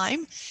one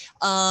time,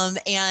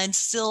 and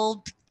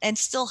still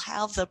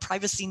have the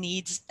privacy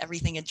needs,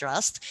 everything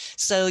addressed.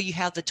 So you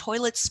have the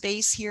toilet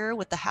space here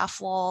with the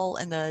half wall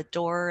and the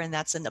door, and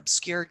that's an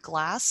obscured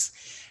glass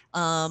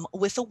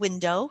with a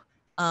window.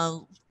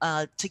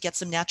 to get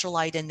some natural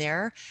light in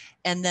there.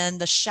 And then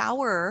the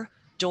shower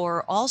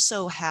door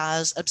also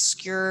has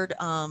obscured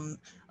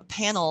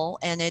panel,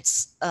 and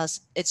it's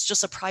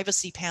just a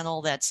privacy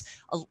panel that's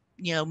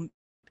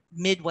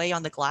midway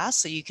on the glass,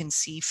 so you can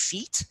see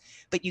feet,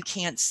 but you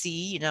can't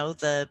see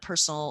the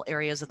personal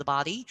areas of the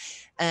body,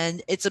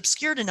 and it's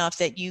obscured enough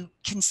that you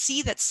can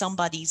see that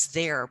somebody's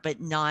there but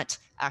not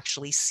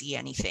actually see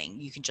anything.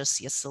 You can just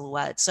see a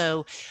silhouette.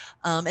 So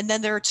and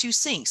then there are 2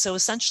 sinks, so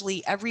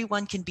essentially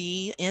everyone can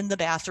be in the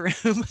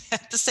bathroom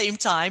at the same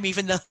time,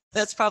 even though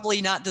that's probably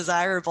not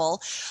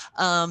desirable.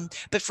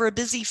 But for a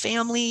busy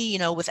family,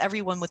 with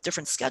everyone with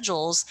different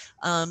schedules,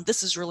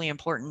 this is really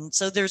important.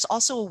 So there's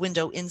also a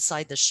window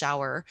inside the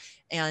shower,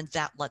 and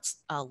that lets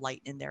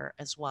light in there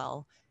as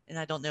well. And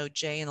I don't know,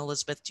 Jay and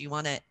Elizabeth, do you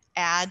want to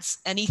add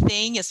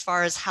anything as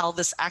far as how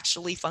this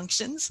actually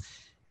functions?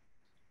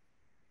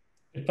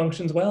 It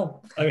functions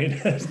well. I mean,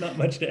 there's not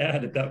much to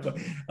add at that point.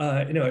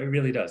 It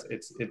really does.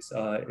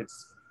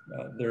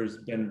 There's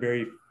been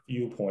very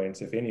few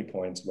points, if any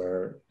points,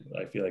 where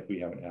I feel like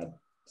we haven't had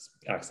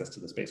access to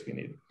the space we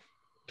need.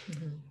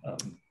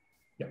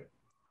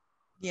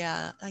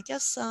 Yeah, I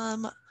guess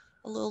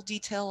a little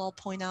detail I'll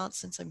point out,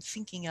 since I'm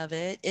thinking of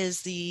it,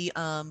 is the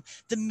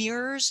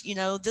mirrors.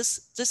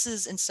 This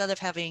is, instead of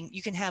having,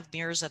 you can have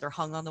mirrors that are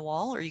hung on the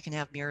wall, or you can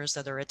have mirrors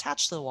that are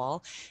attached to the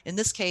wall. In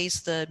this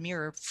case, the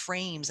mirror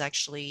frames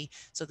actually,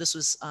 so this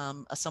was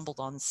assembled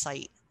on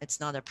site. It's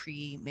not a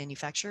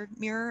pre-manufactured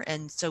mirror,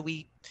 and so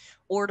we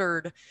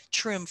ordered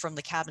trim from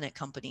the cabinet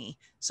company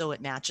so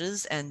it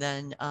matches, and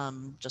then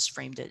just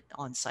framed it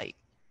on site.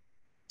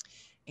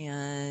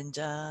 And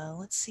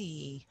let's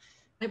see.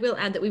 I will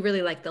add that we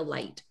really like the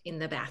light in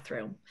the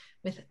bathroom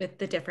with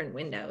the different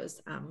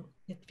windows.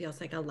 It feels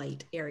like a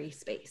light, airy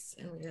space,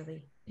 and we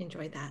really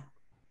enjoyed that.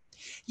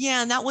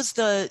 Yeah, and that was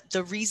the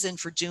reason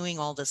for doing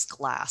all this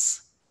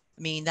glass.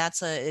 I mean,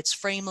 it's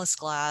frameless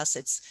glass.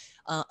 It's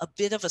a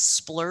bit of a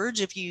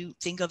splurge if you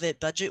think of it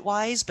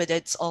budget-wise, but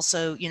it's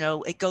also,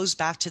 it goes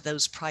back to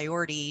those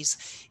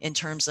priorities in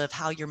terms of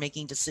how you're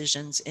making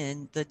decisions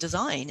in the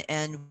design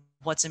and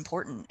what's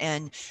important.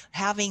 And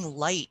having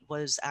light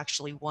was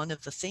actually one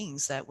of the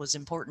things that was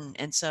important.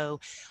 And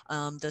so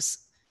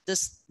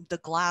the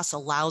glass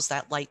allows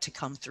that light to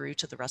come through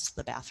to the rest of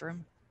the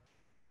bathroom.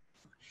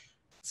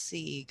 Let's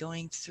see,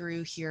 going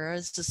through here,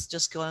 is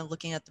just going,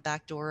 looking at the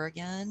back door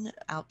again,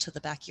 out to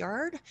the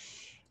backyard.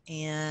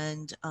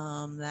 And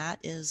that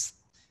is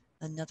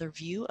another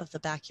view of the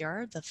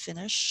backyard, the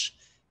finish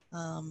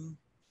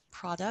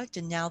product.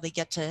 And now they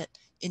get to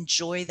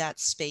enjoy that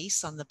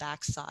space on the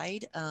back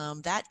side.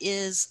 That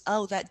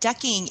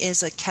decking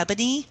is a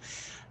Kebony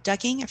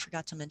decking. I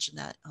forgot to mention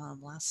that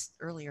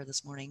earlier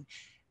this morning.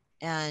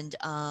 And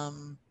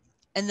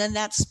then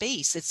that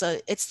space, it's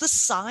the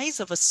size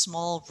of a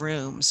small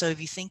room. So if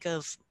you think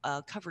of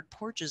covered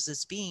porches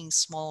as being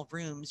small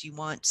rooms, you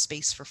want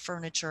space for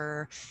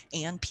furniture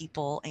and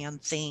people and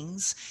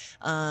things.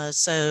 And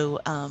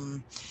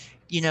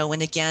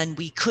again,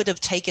 we could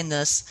have taken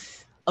this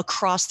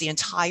across the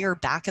entire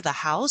back of the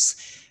house,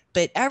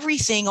 but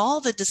all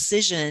the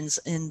decisions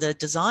in the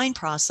design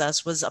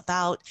process was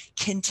about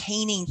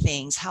containing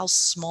things. How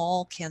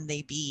small can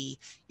they be?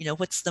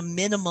 What's the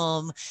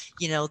minimum,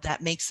 that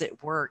makes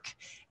it work?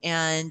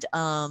 And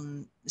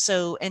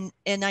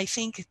I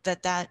think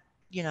that,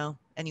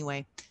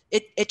 anyway,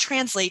 it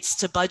translates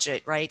to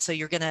budget, right? So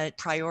you're going to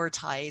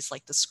prioritize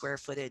like the square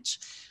footage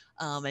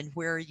and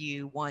where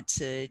you want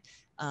to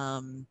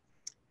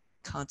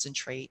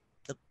concentrate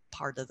the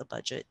part of the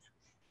budget.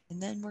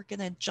 And then we're going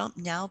to jump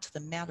now to the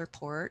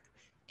Matterport,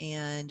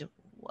 and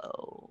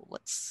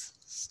let's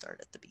start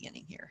at the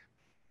beginning here.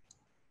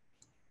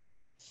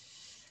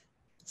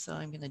 So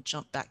I'm going to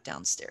jump back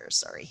downstairs,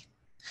 sorry.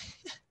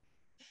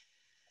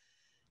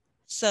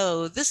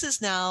 So this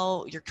is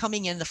now, you're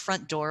coming in the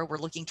front door. We're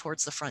looking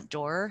towards the front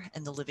door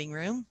and the living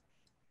room.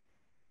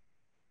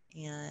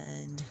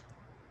 And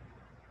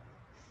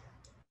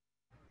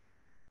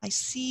I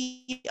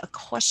see a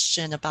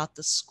question about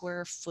the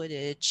square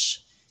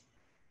footage.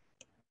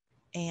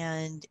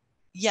 And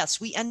yes,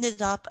 we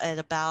ended up at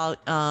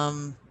about,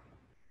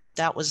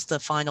 that was the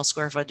final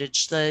square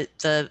footage.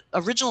 The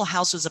original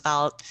house was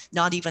about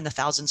not even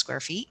 1,000 square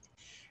feet.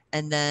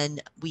 And then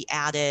we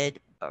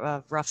added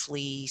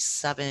roughly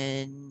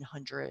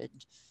 700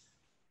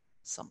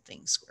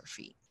 something square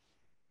feet.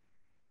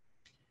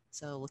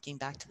 So looking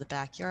back to the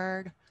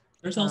backyard.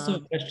 There's also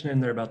a question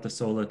in there about the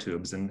solar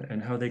tubes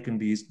and how they can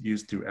be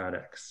used through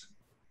attics.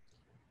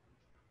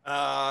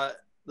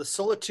 The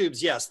solar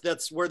tubes, yes,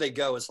 that's where they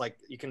go. Is like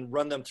you can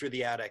run them through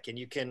the attic, and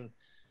you can,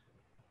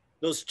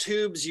 those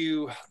tubes,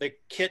 the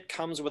kit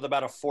comes with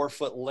about a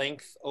 4-foot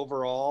length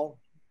overall,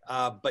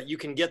 but you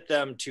can get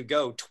them to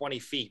go 20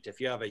 feet.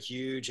 If you have a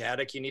huge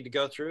attic you need to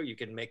go through, you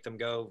can make them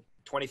go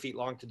 20 feet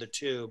long to the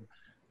tube.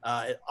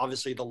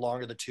 Obviously, the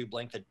longer the tube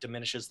length, it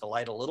diminishes the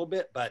light a little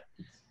bit, but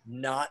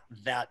not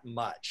that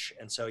much.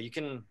 And so you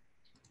can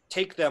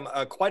take them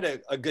quite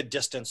a good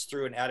distance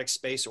through an attic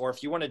space, or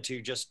if you wanted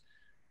to just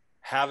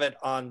have it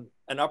on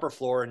an upper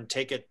floor and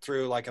take it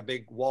through like a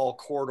big wall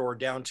corridor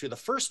down to the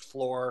first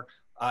floor,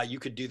 you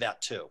could do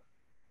that too.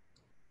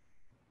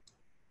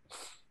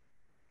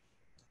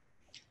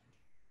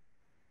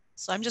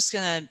 So I'm just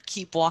going to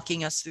keep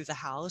walking us through the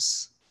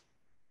house.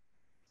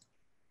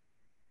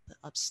 The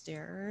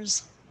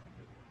upstairs.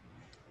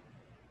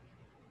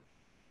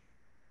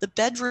 The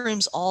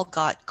bedrooms all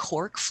got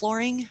cork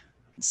flooring. You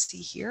can see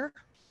here.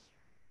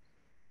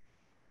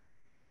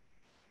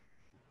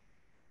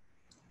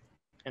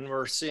 And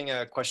we're seeing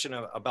a question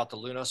about the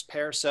Lunos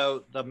pair.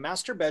 So the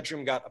master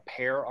bedroom got a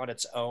pair on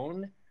its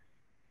own.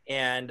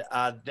 And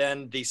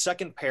then the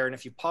second pair, and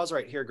if you pause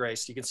right here,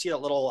 Grace, you can see that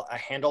little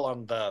handle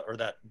on or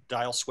that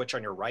dial switch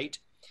on your right.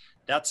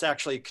 That's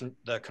actually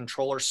the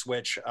controller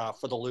switch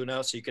for the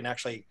Luno. So you can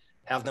actually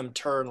have them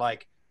turn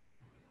like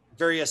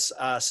various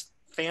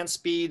fan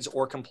speeds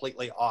or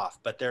completely off.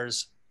 But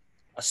there's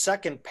a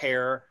second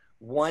pair,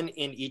 one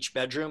in each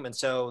bedroom. And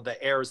so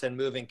the air is then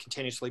moving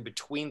continuously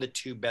between the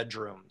two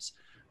bedrooms.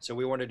 So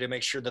we wanted to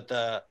make sure that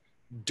the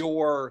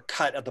door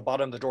cut at the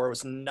bottom of the door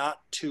was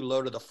not too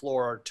low to the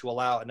floor to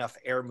allow enough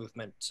air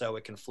movement so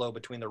it can flow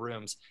between the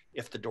rooms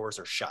if the doors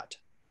are shut.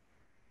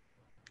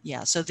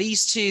 Yeah, so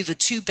these two, the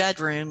two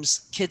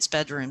bedrooms, kids'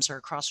 bedrooms, are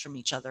across from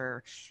each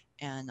other,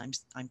 and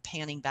I'm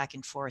panning back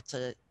and forth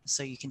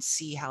so you can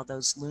see how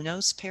those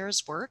Lunos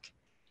pairs work.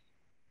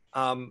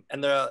 And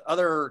the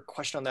other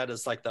question on that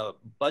is like the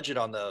budget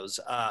on those.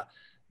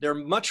 They're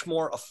much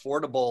more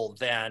affordable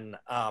than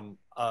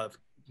a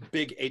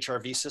big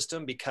HRV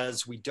system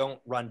because we don't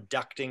run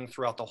ducting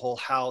throughout the whole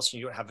house and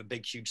you don't have a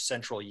big, huge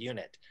central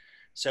unit.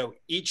 So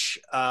each,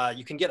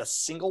 you can get a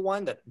single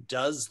one that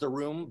does the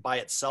room by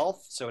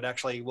itself. So it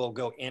actually will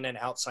go in and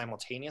out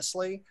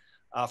simultaneously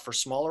for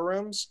smaller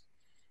rooms.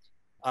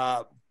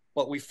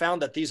 But we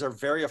found that these are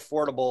very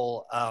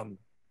affordable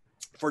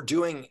for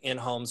doing in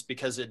homes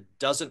because it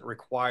doesn't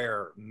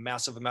require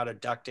massive amount of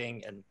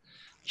ducting and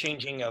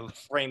changing of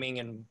framing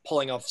and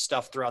pulling off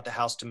stuff throughout the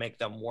house to make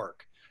them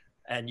work.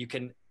 And you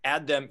can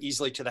add them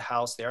easily to the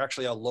house. They're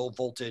actually a low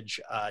voltage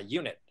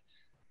unit.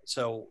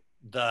 So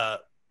the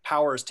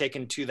power is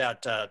taken to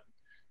that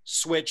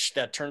switch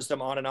that turns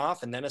them on and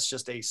off. And then it's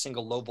just a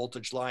single low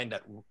voltage line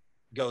that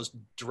goes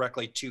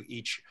directly to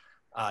each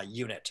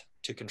unit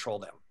to control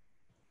them.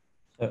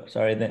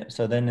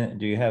 So then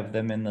do you have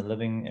them in the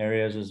living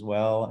areas as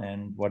well?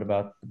 And what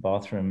about the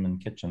bathroom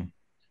and kitchen?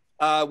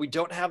 We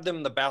don't have them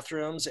in the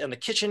bathrooms, and the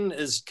kitchen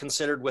is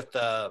considered with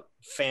the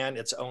fan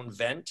its own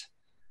vent.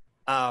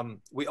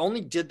 We only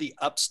did the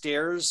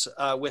upstairs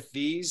with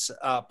these,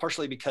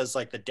 partially because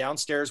like the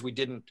downstairs,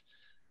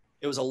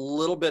 it was a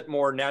little bit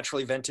more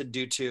naturally vented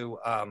due to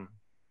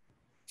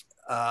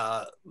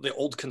the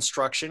old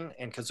construction,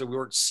 and because we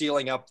weren't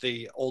sealing up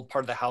the old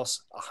part of the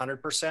house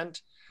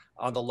 100%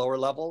 on the lower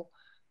level.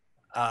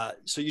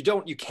 So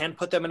you can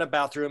put them in a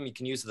bathroom. You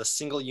can use the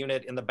single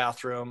unit in the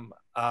bathroom.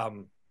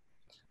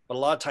 But a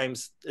lot of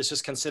times it's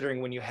just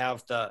considering when you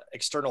have the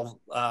external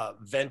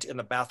vent in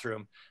the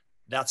bathroom,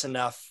 that's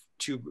enough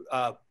to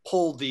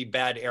pull the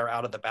bad air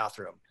out of the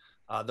bathroom.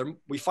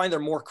 We find they're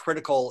more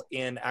critical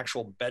in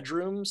actual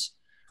bedrooms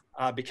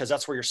because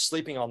that's where you're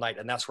sleeping all night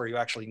and that's where you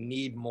actually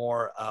need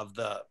more of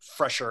the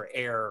fresher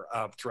air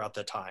throughout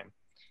the time.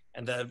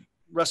 And the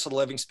rest of the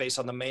living space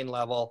on the main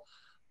level,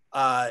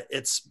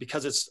 it's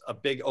because it's a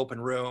big open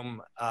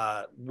room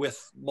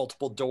with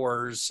multiple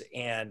doors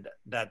and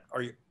that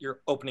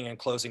you're opening and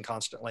closing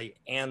constantly,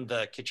 and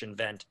the kitchen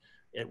vent,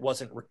 it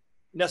wasn't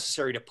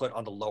necessary to put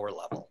on the lower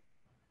level.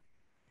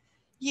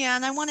 Yeah,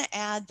 and I want to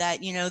add that,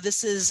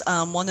 this is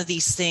one of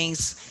these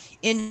things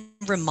in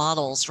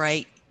remodels,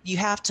 right? You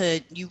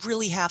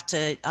really have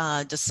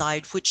to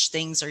decide which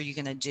things are you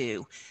going to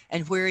do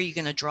and where are you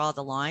going to draw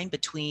the line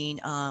between,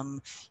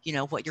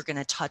 what you're going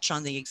to touch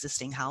on the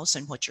existing house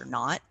and what you're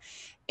not.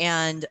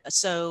 And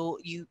so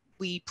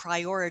we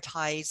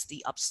prioritize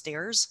the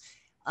upstairs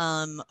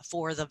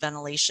for the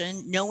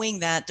ventilation, knowing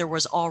that there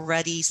was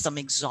already some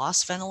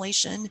exhaust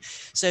ventilation.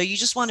 So you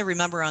just want to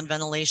remember on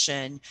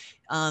ventilation,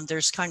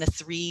 there's kind of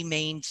three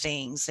main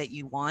things that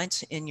you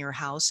want in your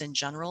house in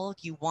general.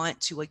 You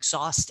want to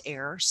exhaust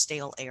air,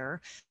 stale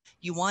air.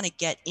 You want to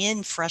get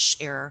in fresh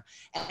air,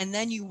 and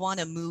then you want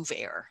to move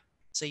air.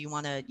 So you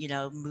want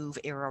to, move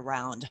air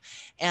around.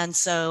 And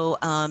so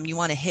you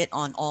want to hit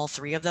on all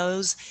three of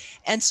those.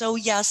 And so,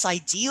 yes,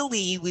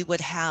 ideally, we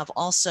would have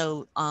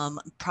also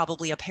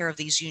probably a pair of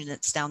these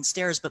units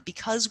downstairs. But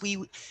because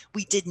we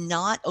did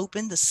not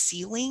open the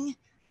ceiling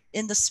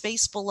in the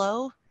space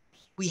below,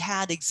 we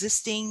had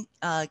existing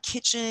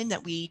kitchen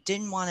that we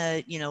didn't want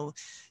to,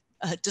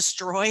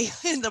 destroy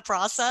in the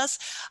process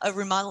of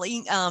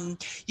remodeling.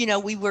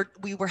 We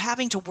were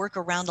having to work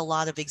around a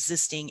lot of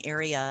existing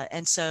area.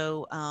 And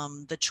so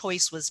the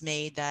choice was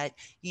made that,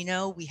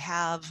 we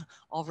have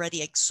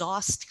already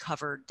exhaust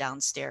covered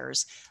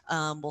downstairs.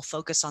 We'll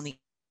focus on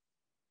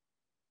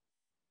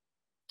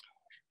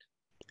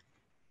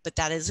but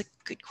that is a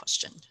good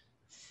question.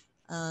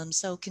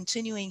 So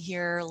continuing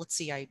here, let's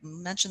see, I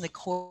mentioned the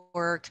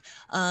cork,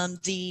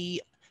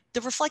 the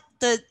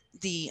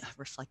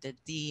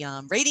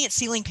radiant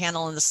ceiling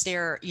panel in the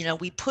stair,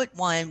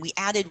 we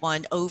added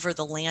one over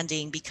the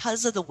landing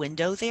because of the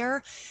window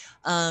there.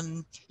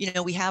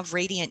 We have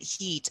radiant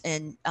heat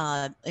in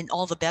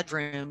all the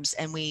bedrooms,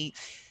 and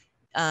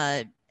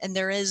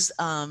there is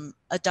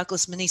a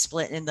ductless mini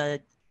split in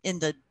the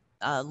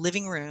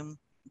living room,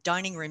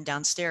 dining room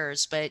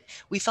downstairs, but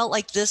we felt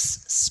like this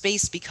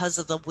space, because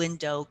of the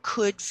window,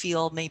 could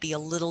feel maybe a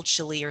little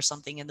chilly or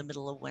something in the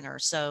middle of winter.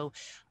 So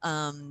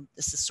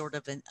this is sort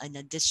of an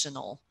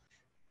additional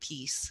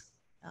piece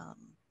that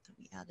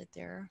we added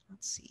there.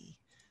 Let's see.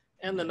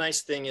 And the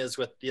nice thing is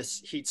with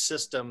this heat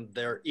system,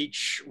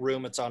 each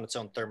room, it's on its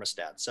own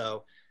thermostat.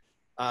 So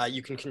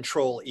you can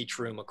control each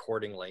room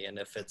accordingly. And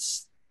if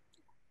it's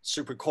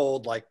super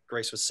cold, like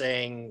Grace was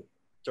saying,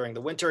 during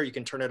the winter, you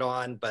can turn it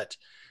on. But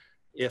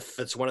if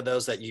it's one of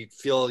those that you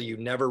feel you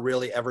never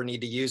really ever need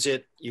to use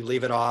it, you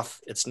leave it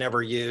off. It's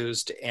never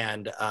used,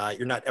 and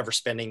you're not ever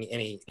spending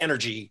any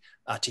energy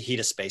to heat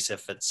a space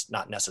if it's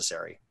not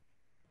necessary.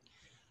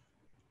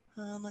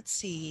 Let's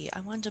see.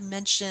 I wanted to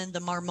mention the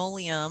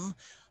marmoleum,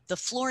 the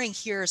flooring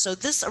here. So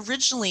this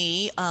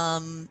originally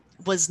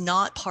was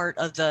not part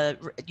of the,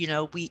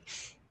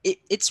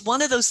 it's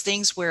one of those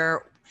things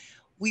where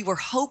we were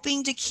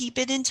hoping to keep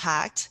it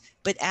intact,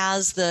 but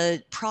as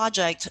the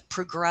project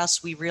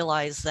progressed, we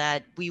realized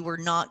that we were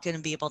not going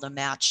to be able to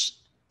match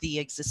the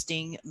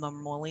existing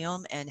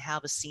marmoleum and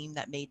have a seam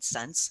that made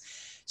sense.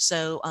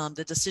 So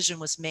the decision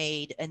was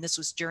made, and this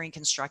was during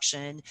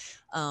construction,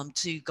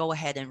 to go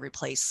ahead and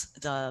replace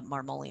the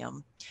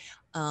marmoleum.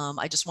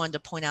 I just wanted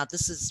to point out,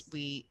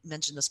 we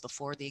mentioned this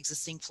before, the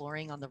existing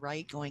flooring on the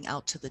right going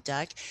out to the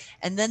deck.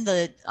 And then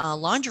the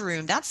laundry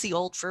room, that's the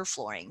old fir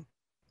flooring.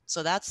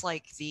 So that's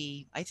like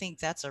I think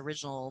that's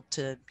original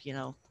to,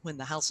 when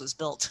the house was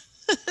built.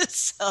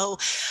 So,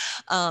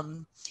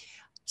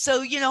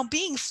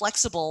 being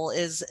flexible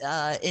is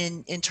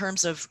in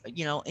terms of,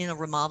 in a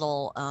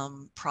remodel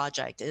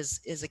project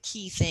is a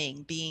key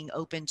thing. Being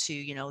open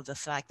to, the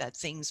fact that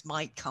things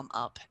might come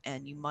up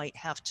and you might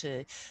have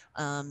to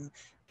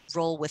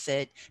roll with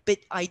it, but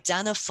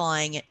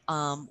identifying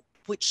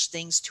which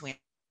things to.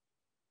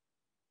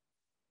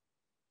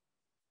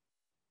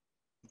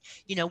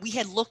 We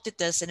had looked at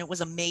this and it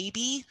was a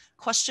maybe ?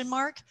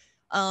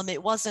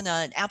 It wasn't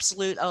an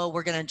absolute, oh,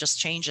 we're going to just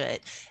change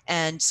it.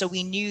 And so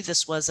we knew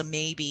this was a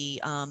maybe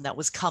that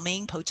was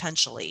coming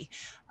potentially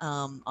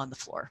on the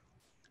floor.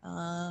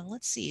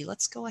 Let's see,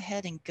 let's go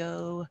ahead and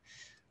go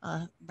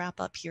wrap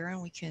up here,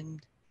 and we can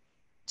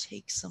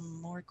take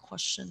some more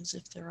questions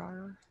if there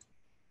are.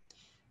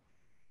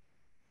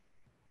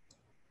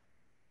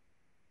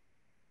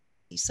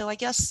 So I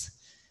guess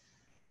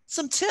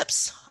some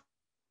tips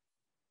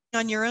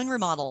on your own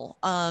remodel.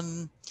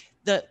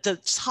 The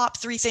top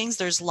 3 things,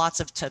 there's lots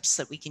of tips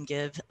that we can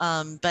give,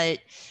 but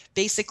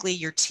basically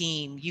your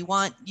team, you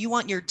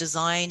want your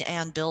design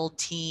and build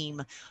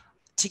team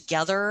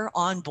together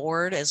on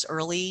board as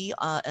early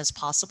as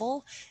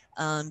possible,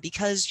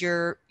 because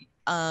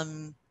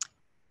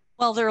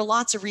well, there are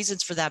lots of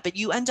reasons for that, but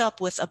you end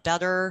up with a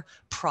better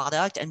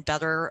product and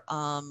better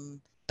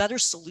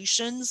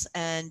solutions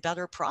and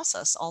better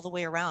process all the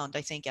way around.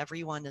 I think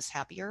everyone is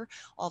happier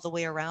all the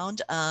way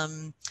around.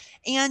 And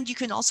you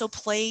can also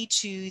play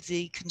to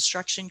the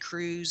construction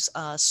crew's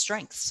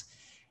strengths.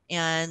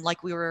 And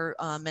like we were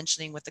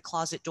mentioning with the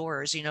closet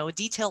doors, a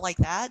detail like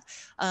that,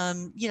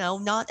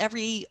 not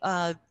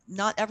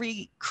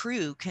every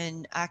crew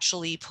can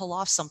actually pull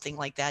off something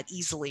like that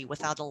easily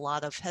without a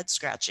lot of head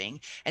scratching.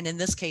 And in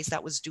this case,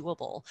 that was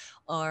doable.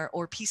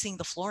 Or piecing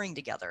the flooring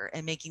together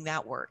and making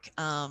that work.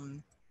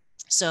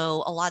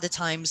 So a lot of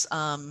times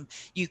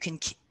you can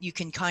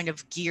kind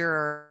of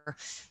gear,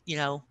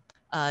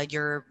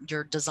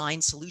 your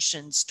design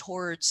solutions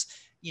towards,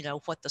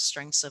 what the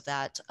strengths of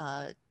that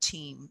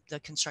team, the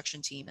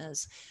construction team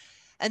is.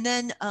 And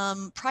then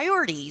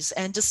priorities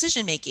and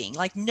decision making,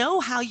 like know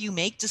how you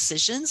make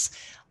decisions.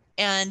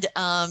 And,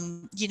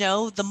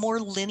 the more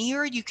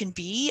linear you can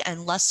be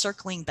and less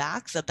circling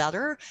back, the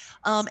better,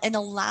 and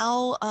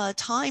allow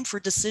time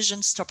for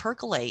decisions to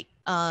percolate.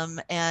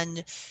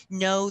 And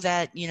know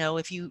that,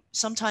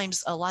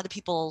 sometimes a lot of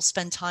people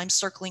spend time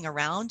circling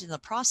around in the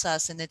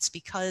process, and it's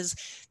because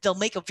they'll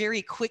make a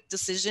very quick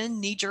decision,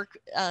 knee-jerk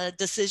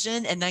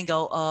decision, and then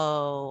go,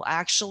 oh,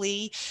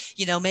 actually,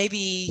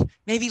 maybe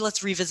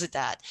let's revisit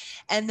that.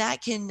 And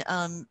that can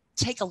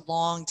take a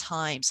long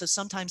time. So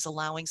sometimes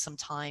allowing some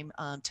time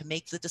to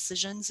make the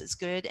decisions is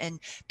good, and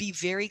be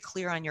very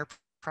clear on your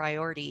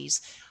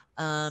priorities.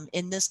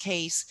 In this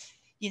case,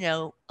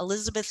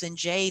 Elizabeth and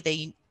Jay,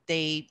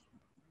 they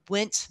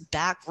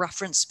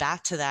referenced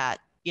back to that,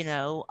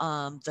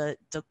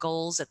 the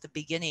goals at the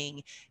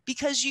beginning,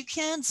 because you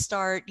can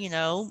start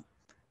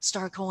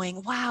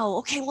going, wow,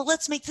 okay, well,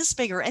 let's make this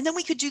bigger. And then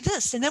we could do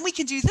this, and then we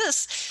can do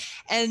this.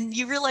 And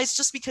you realize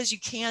just because you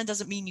can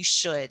doesn't mean you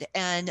should.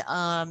 And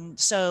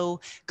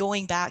so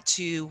going back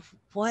to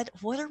what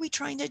are we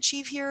trying to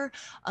achieve here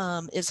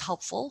is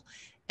helpful.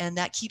 And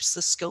that keeps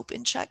the scope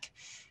in check.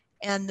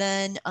 And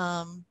then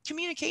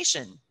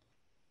communication,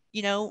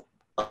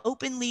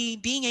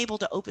 being able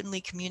to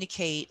openly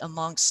communicate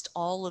amongst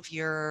all of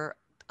your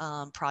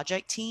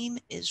project team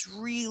is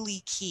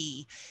really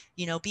key.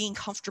 Being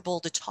comfortable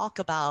to talk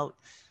about,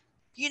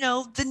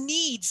 the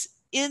needs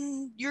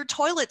in your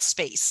toilet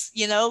space,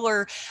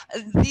 or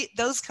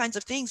those kinds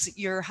of things.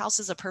 Your house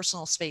is a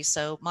personal space.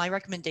 So my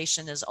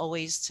recommendation is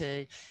always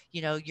to,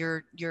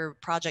 your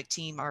project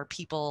team are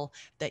people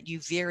that you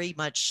very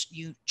much,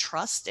 you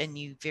trust, and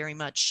you very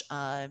much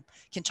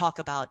can talk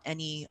about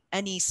any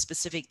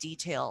specific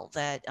detail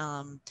that,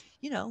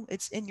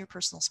 it's in your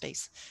personal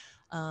space.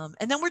 And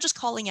then we're just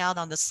calling out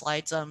on the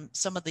slides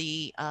some of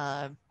the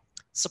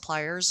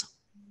suppliers.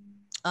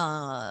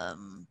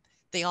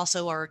 They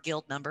also are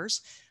guild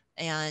members.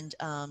 And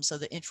so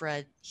the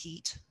infrared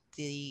heat,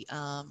 the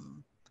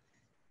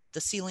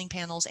ceiling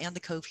panels, and the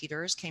cove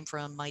heaters came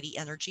from Mighty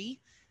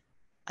Energy.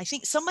 I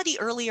think somebody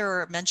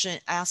earlier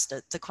asked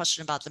the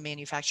question about the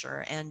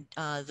manufacturer, and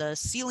the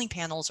ceiling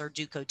panels are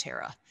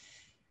Ducoterra.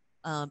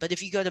 But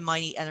if you go to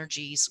Mighty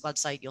Energy's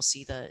website, you'll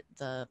see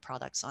the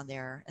products on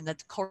there. And the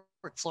cork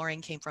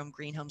flooring came from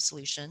Green Home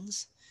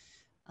Solutions.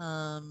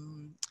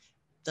 The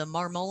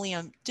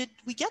marmoleum, did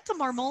we get the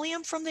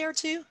marmoleum from there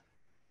too?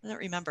 I don't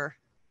remember.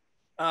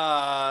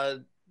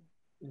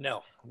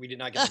 No, we did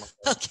not get them.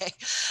 Okay,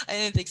 I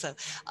didn't think so.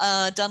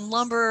 Done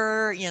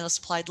lumber,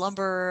 supplied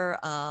lumber,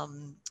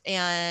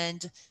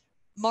 and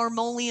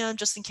marmoleum,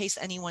 just in case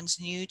anyone's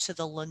new to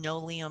the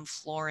linoleum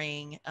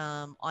flooring.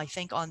 I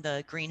think on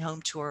the Green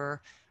Home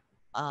Tour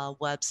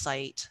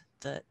website,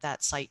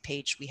 that site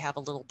page, we have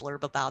a little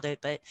blurb about it,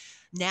 but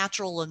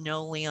natural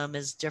linoleum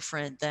is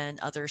different than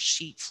other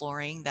sheet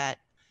flooring that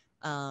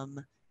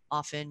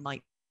often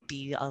might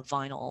be a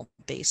vinyl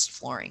based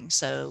flooring.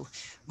 So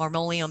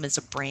marmoleum is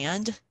a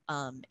brand,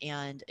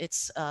 and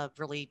it's a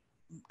really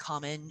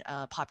common,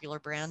 popular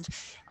brand,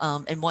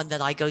 and one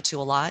that I go to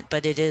a lot,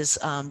 but it is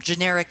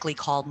generically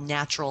called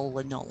natural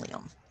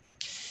linoleum.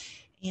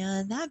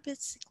 And that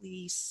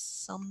basically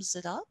sums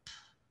it up.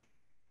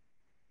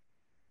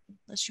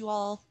 Unless you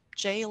all,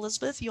 Jay,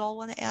 Elizabeth, you all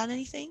want to add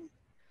anything?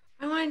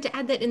 I wanted to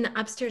add that in the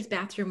upstairs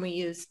bathroom, we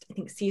used, I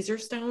think, Caesar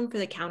stone for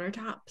the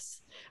countertops,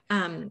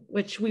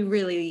 which we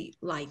really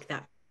like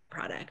that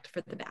product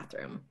for the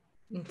bathroom.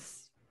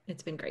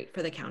 It's been great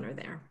for the counter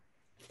there.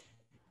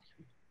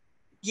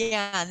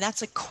 Yeah, and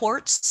that's a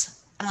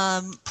quartz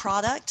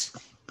product,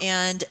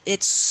 and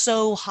it's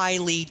so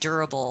highly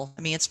durable.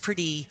 I mean,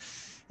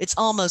 it's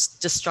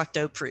almost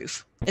destructo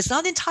proof. It's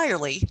not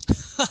entirely.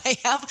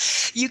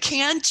 You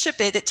can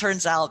chip it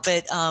turns out,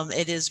 but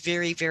it is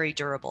very, very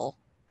durable.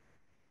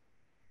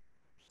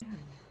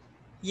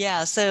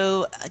 Yeah,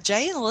 so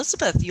Jay and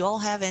Elizabeth, you all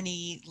have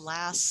any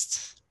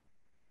last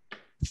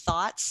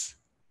thoughts?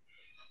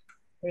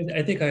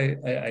 I think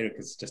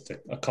it's just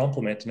a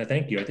compliment and a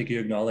thank you. I think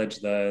you acknowledge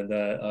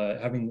the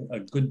having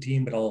a good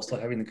team, but also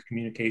having the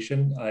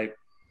communication.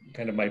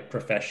 My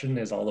profession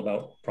is all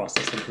about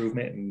process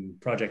improvement and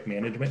project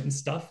management and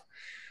stuff.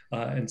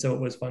 And so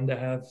it was fun to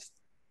have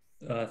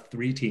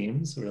 3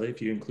 teams, really,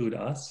 if you include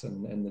us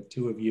and the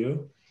 2 of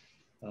you,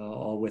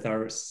 all with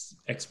our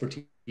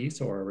expertise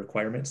or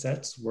requirement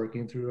sets,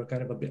 working through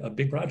a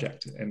big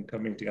project and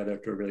coming together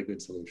to a really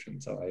good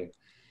solution. So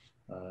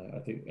I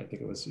think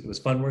it was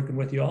fun working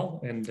with you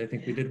all, and I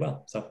think we did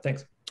well. So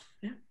thanks.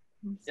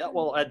 Yeah,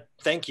 well,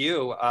 thank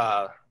you,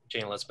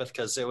 Jane Elizabeth,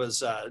 because it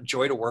was a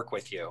joy to work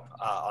with you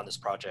on this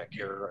project.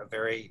 You're a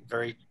very,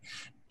 very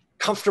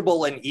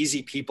comfortable and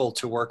easy people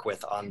to work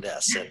with on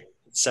this, and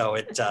so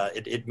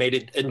it made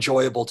it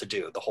enjoyable to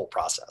do the whole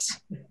process.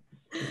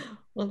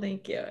 Well,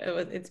 thank you.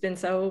 It's been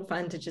so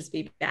fun to just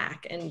be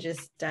back and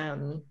just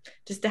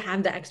to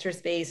have the extra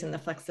space and the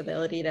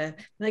flexibility to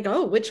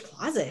oh, which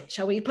closet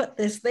shall we put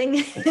this thing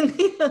in?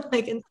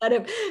 Instead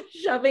of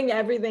shoving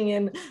everything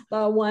in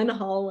the one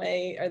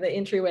hallway or the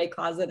entryway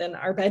closet, and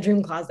our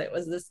bedroom closet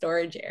was the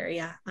storage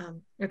area.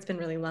 It's been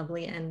really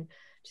lovely, and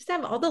just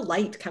have all the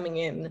light coming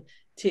in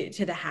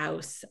to the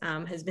house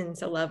has been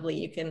so lovely.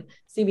 You can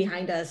see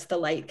behind us the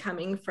light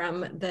coming from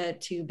the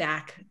 2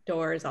 back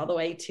doors all the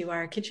way to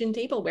our kitchen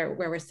table where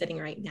we're sitting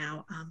right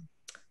now.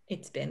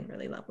 It's been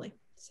really lovely.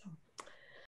 So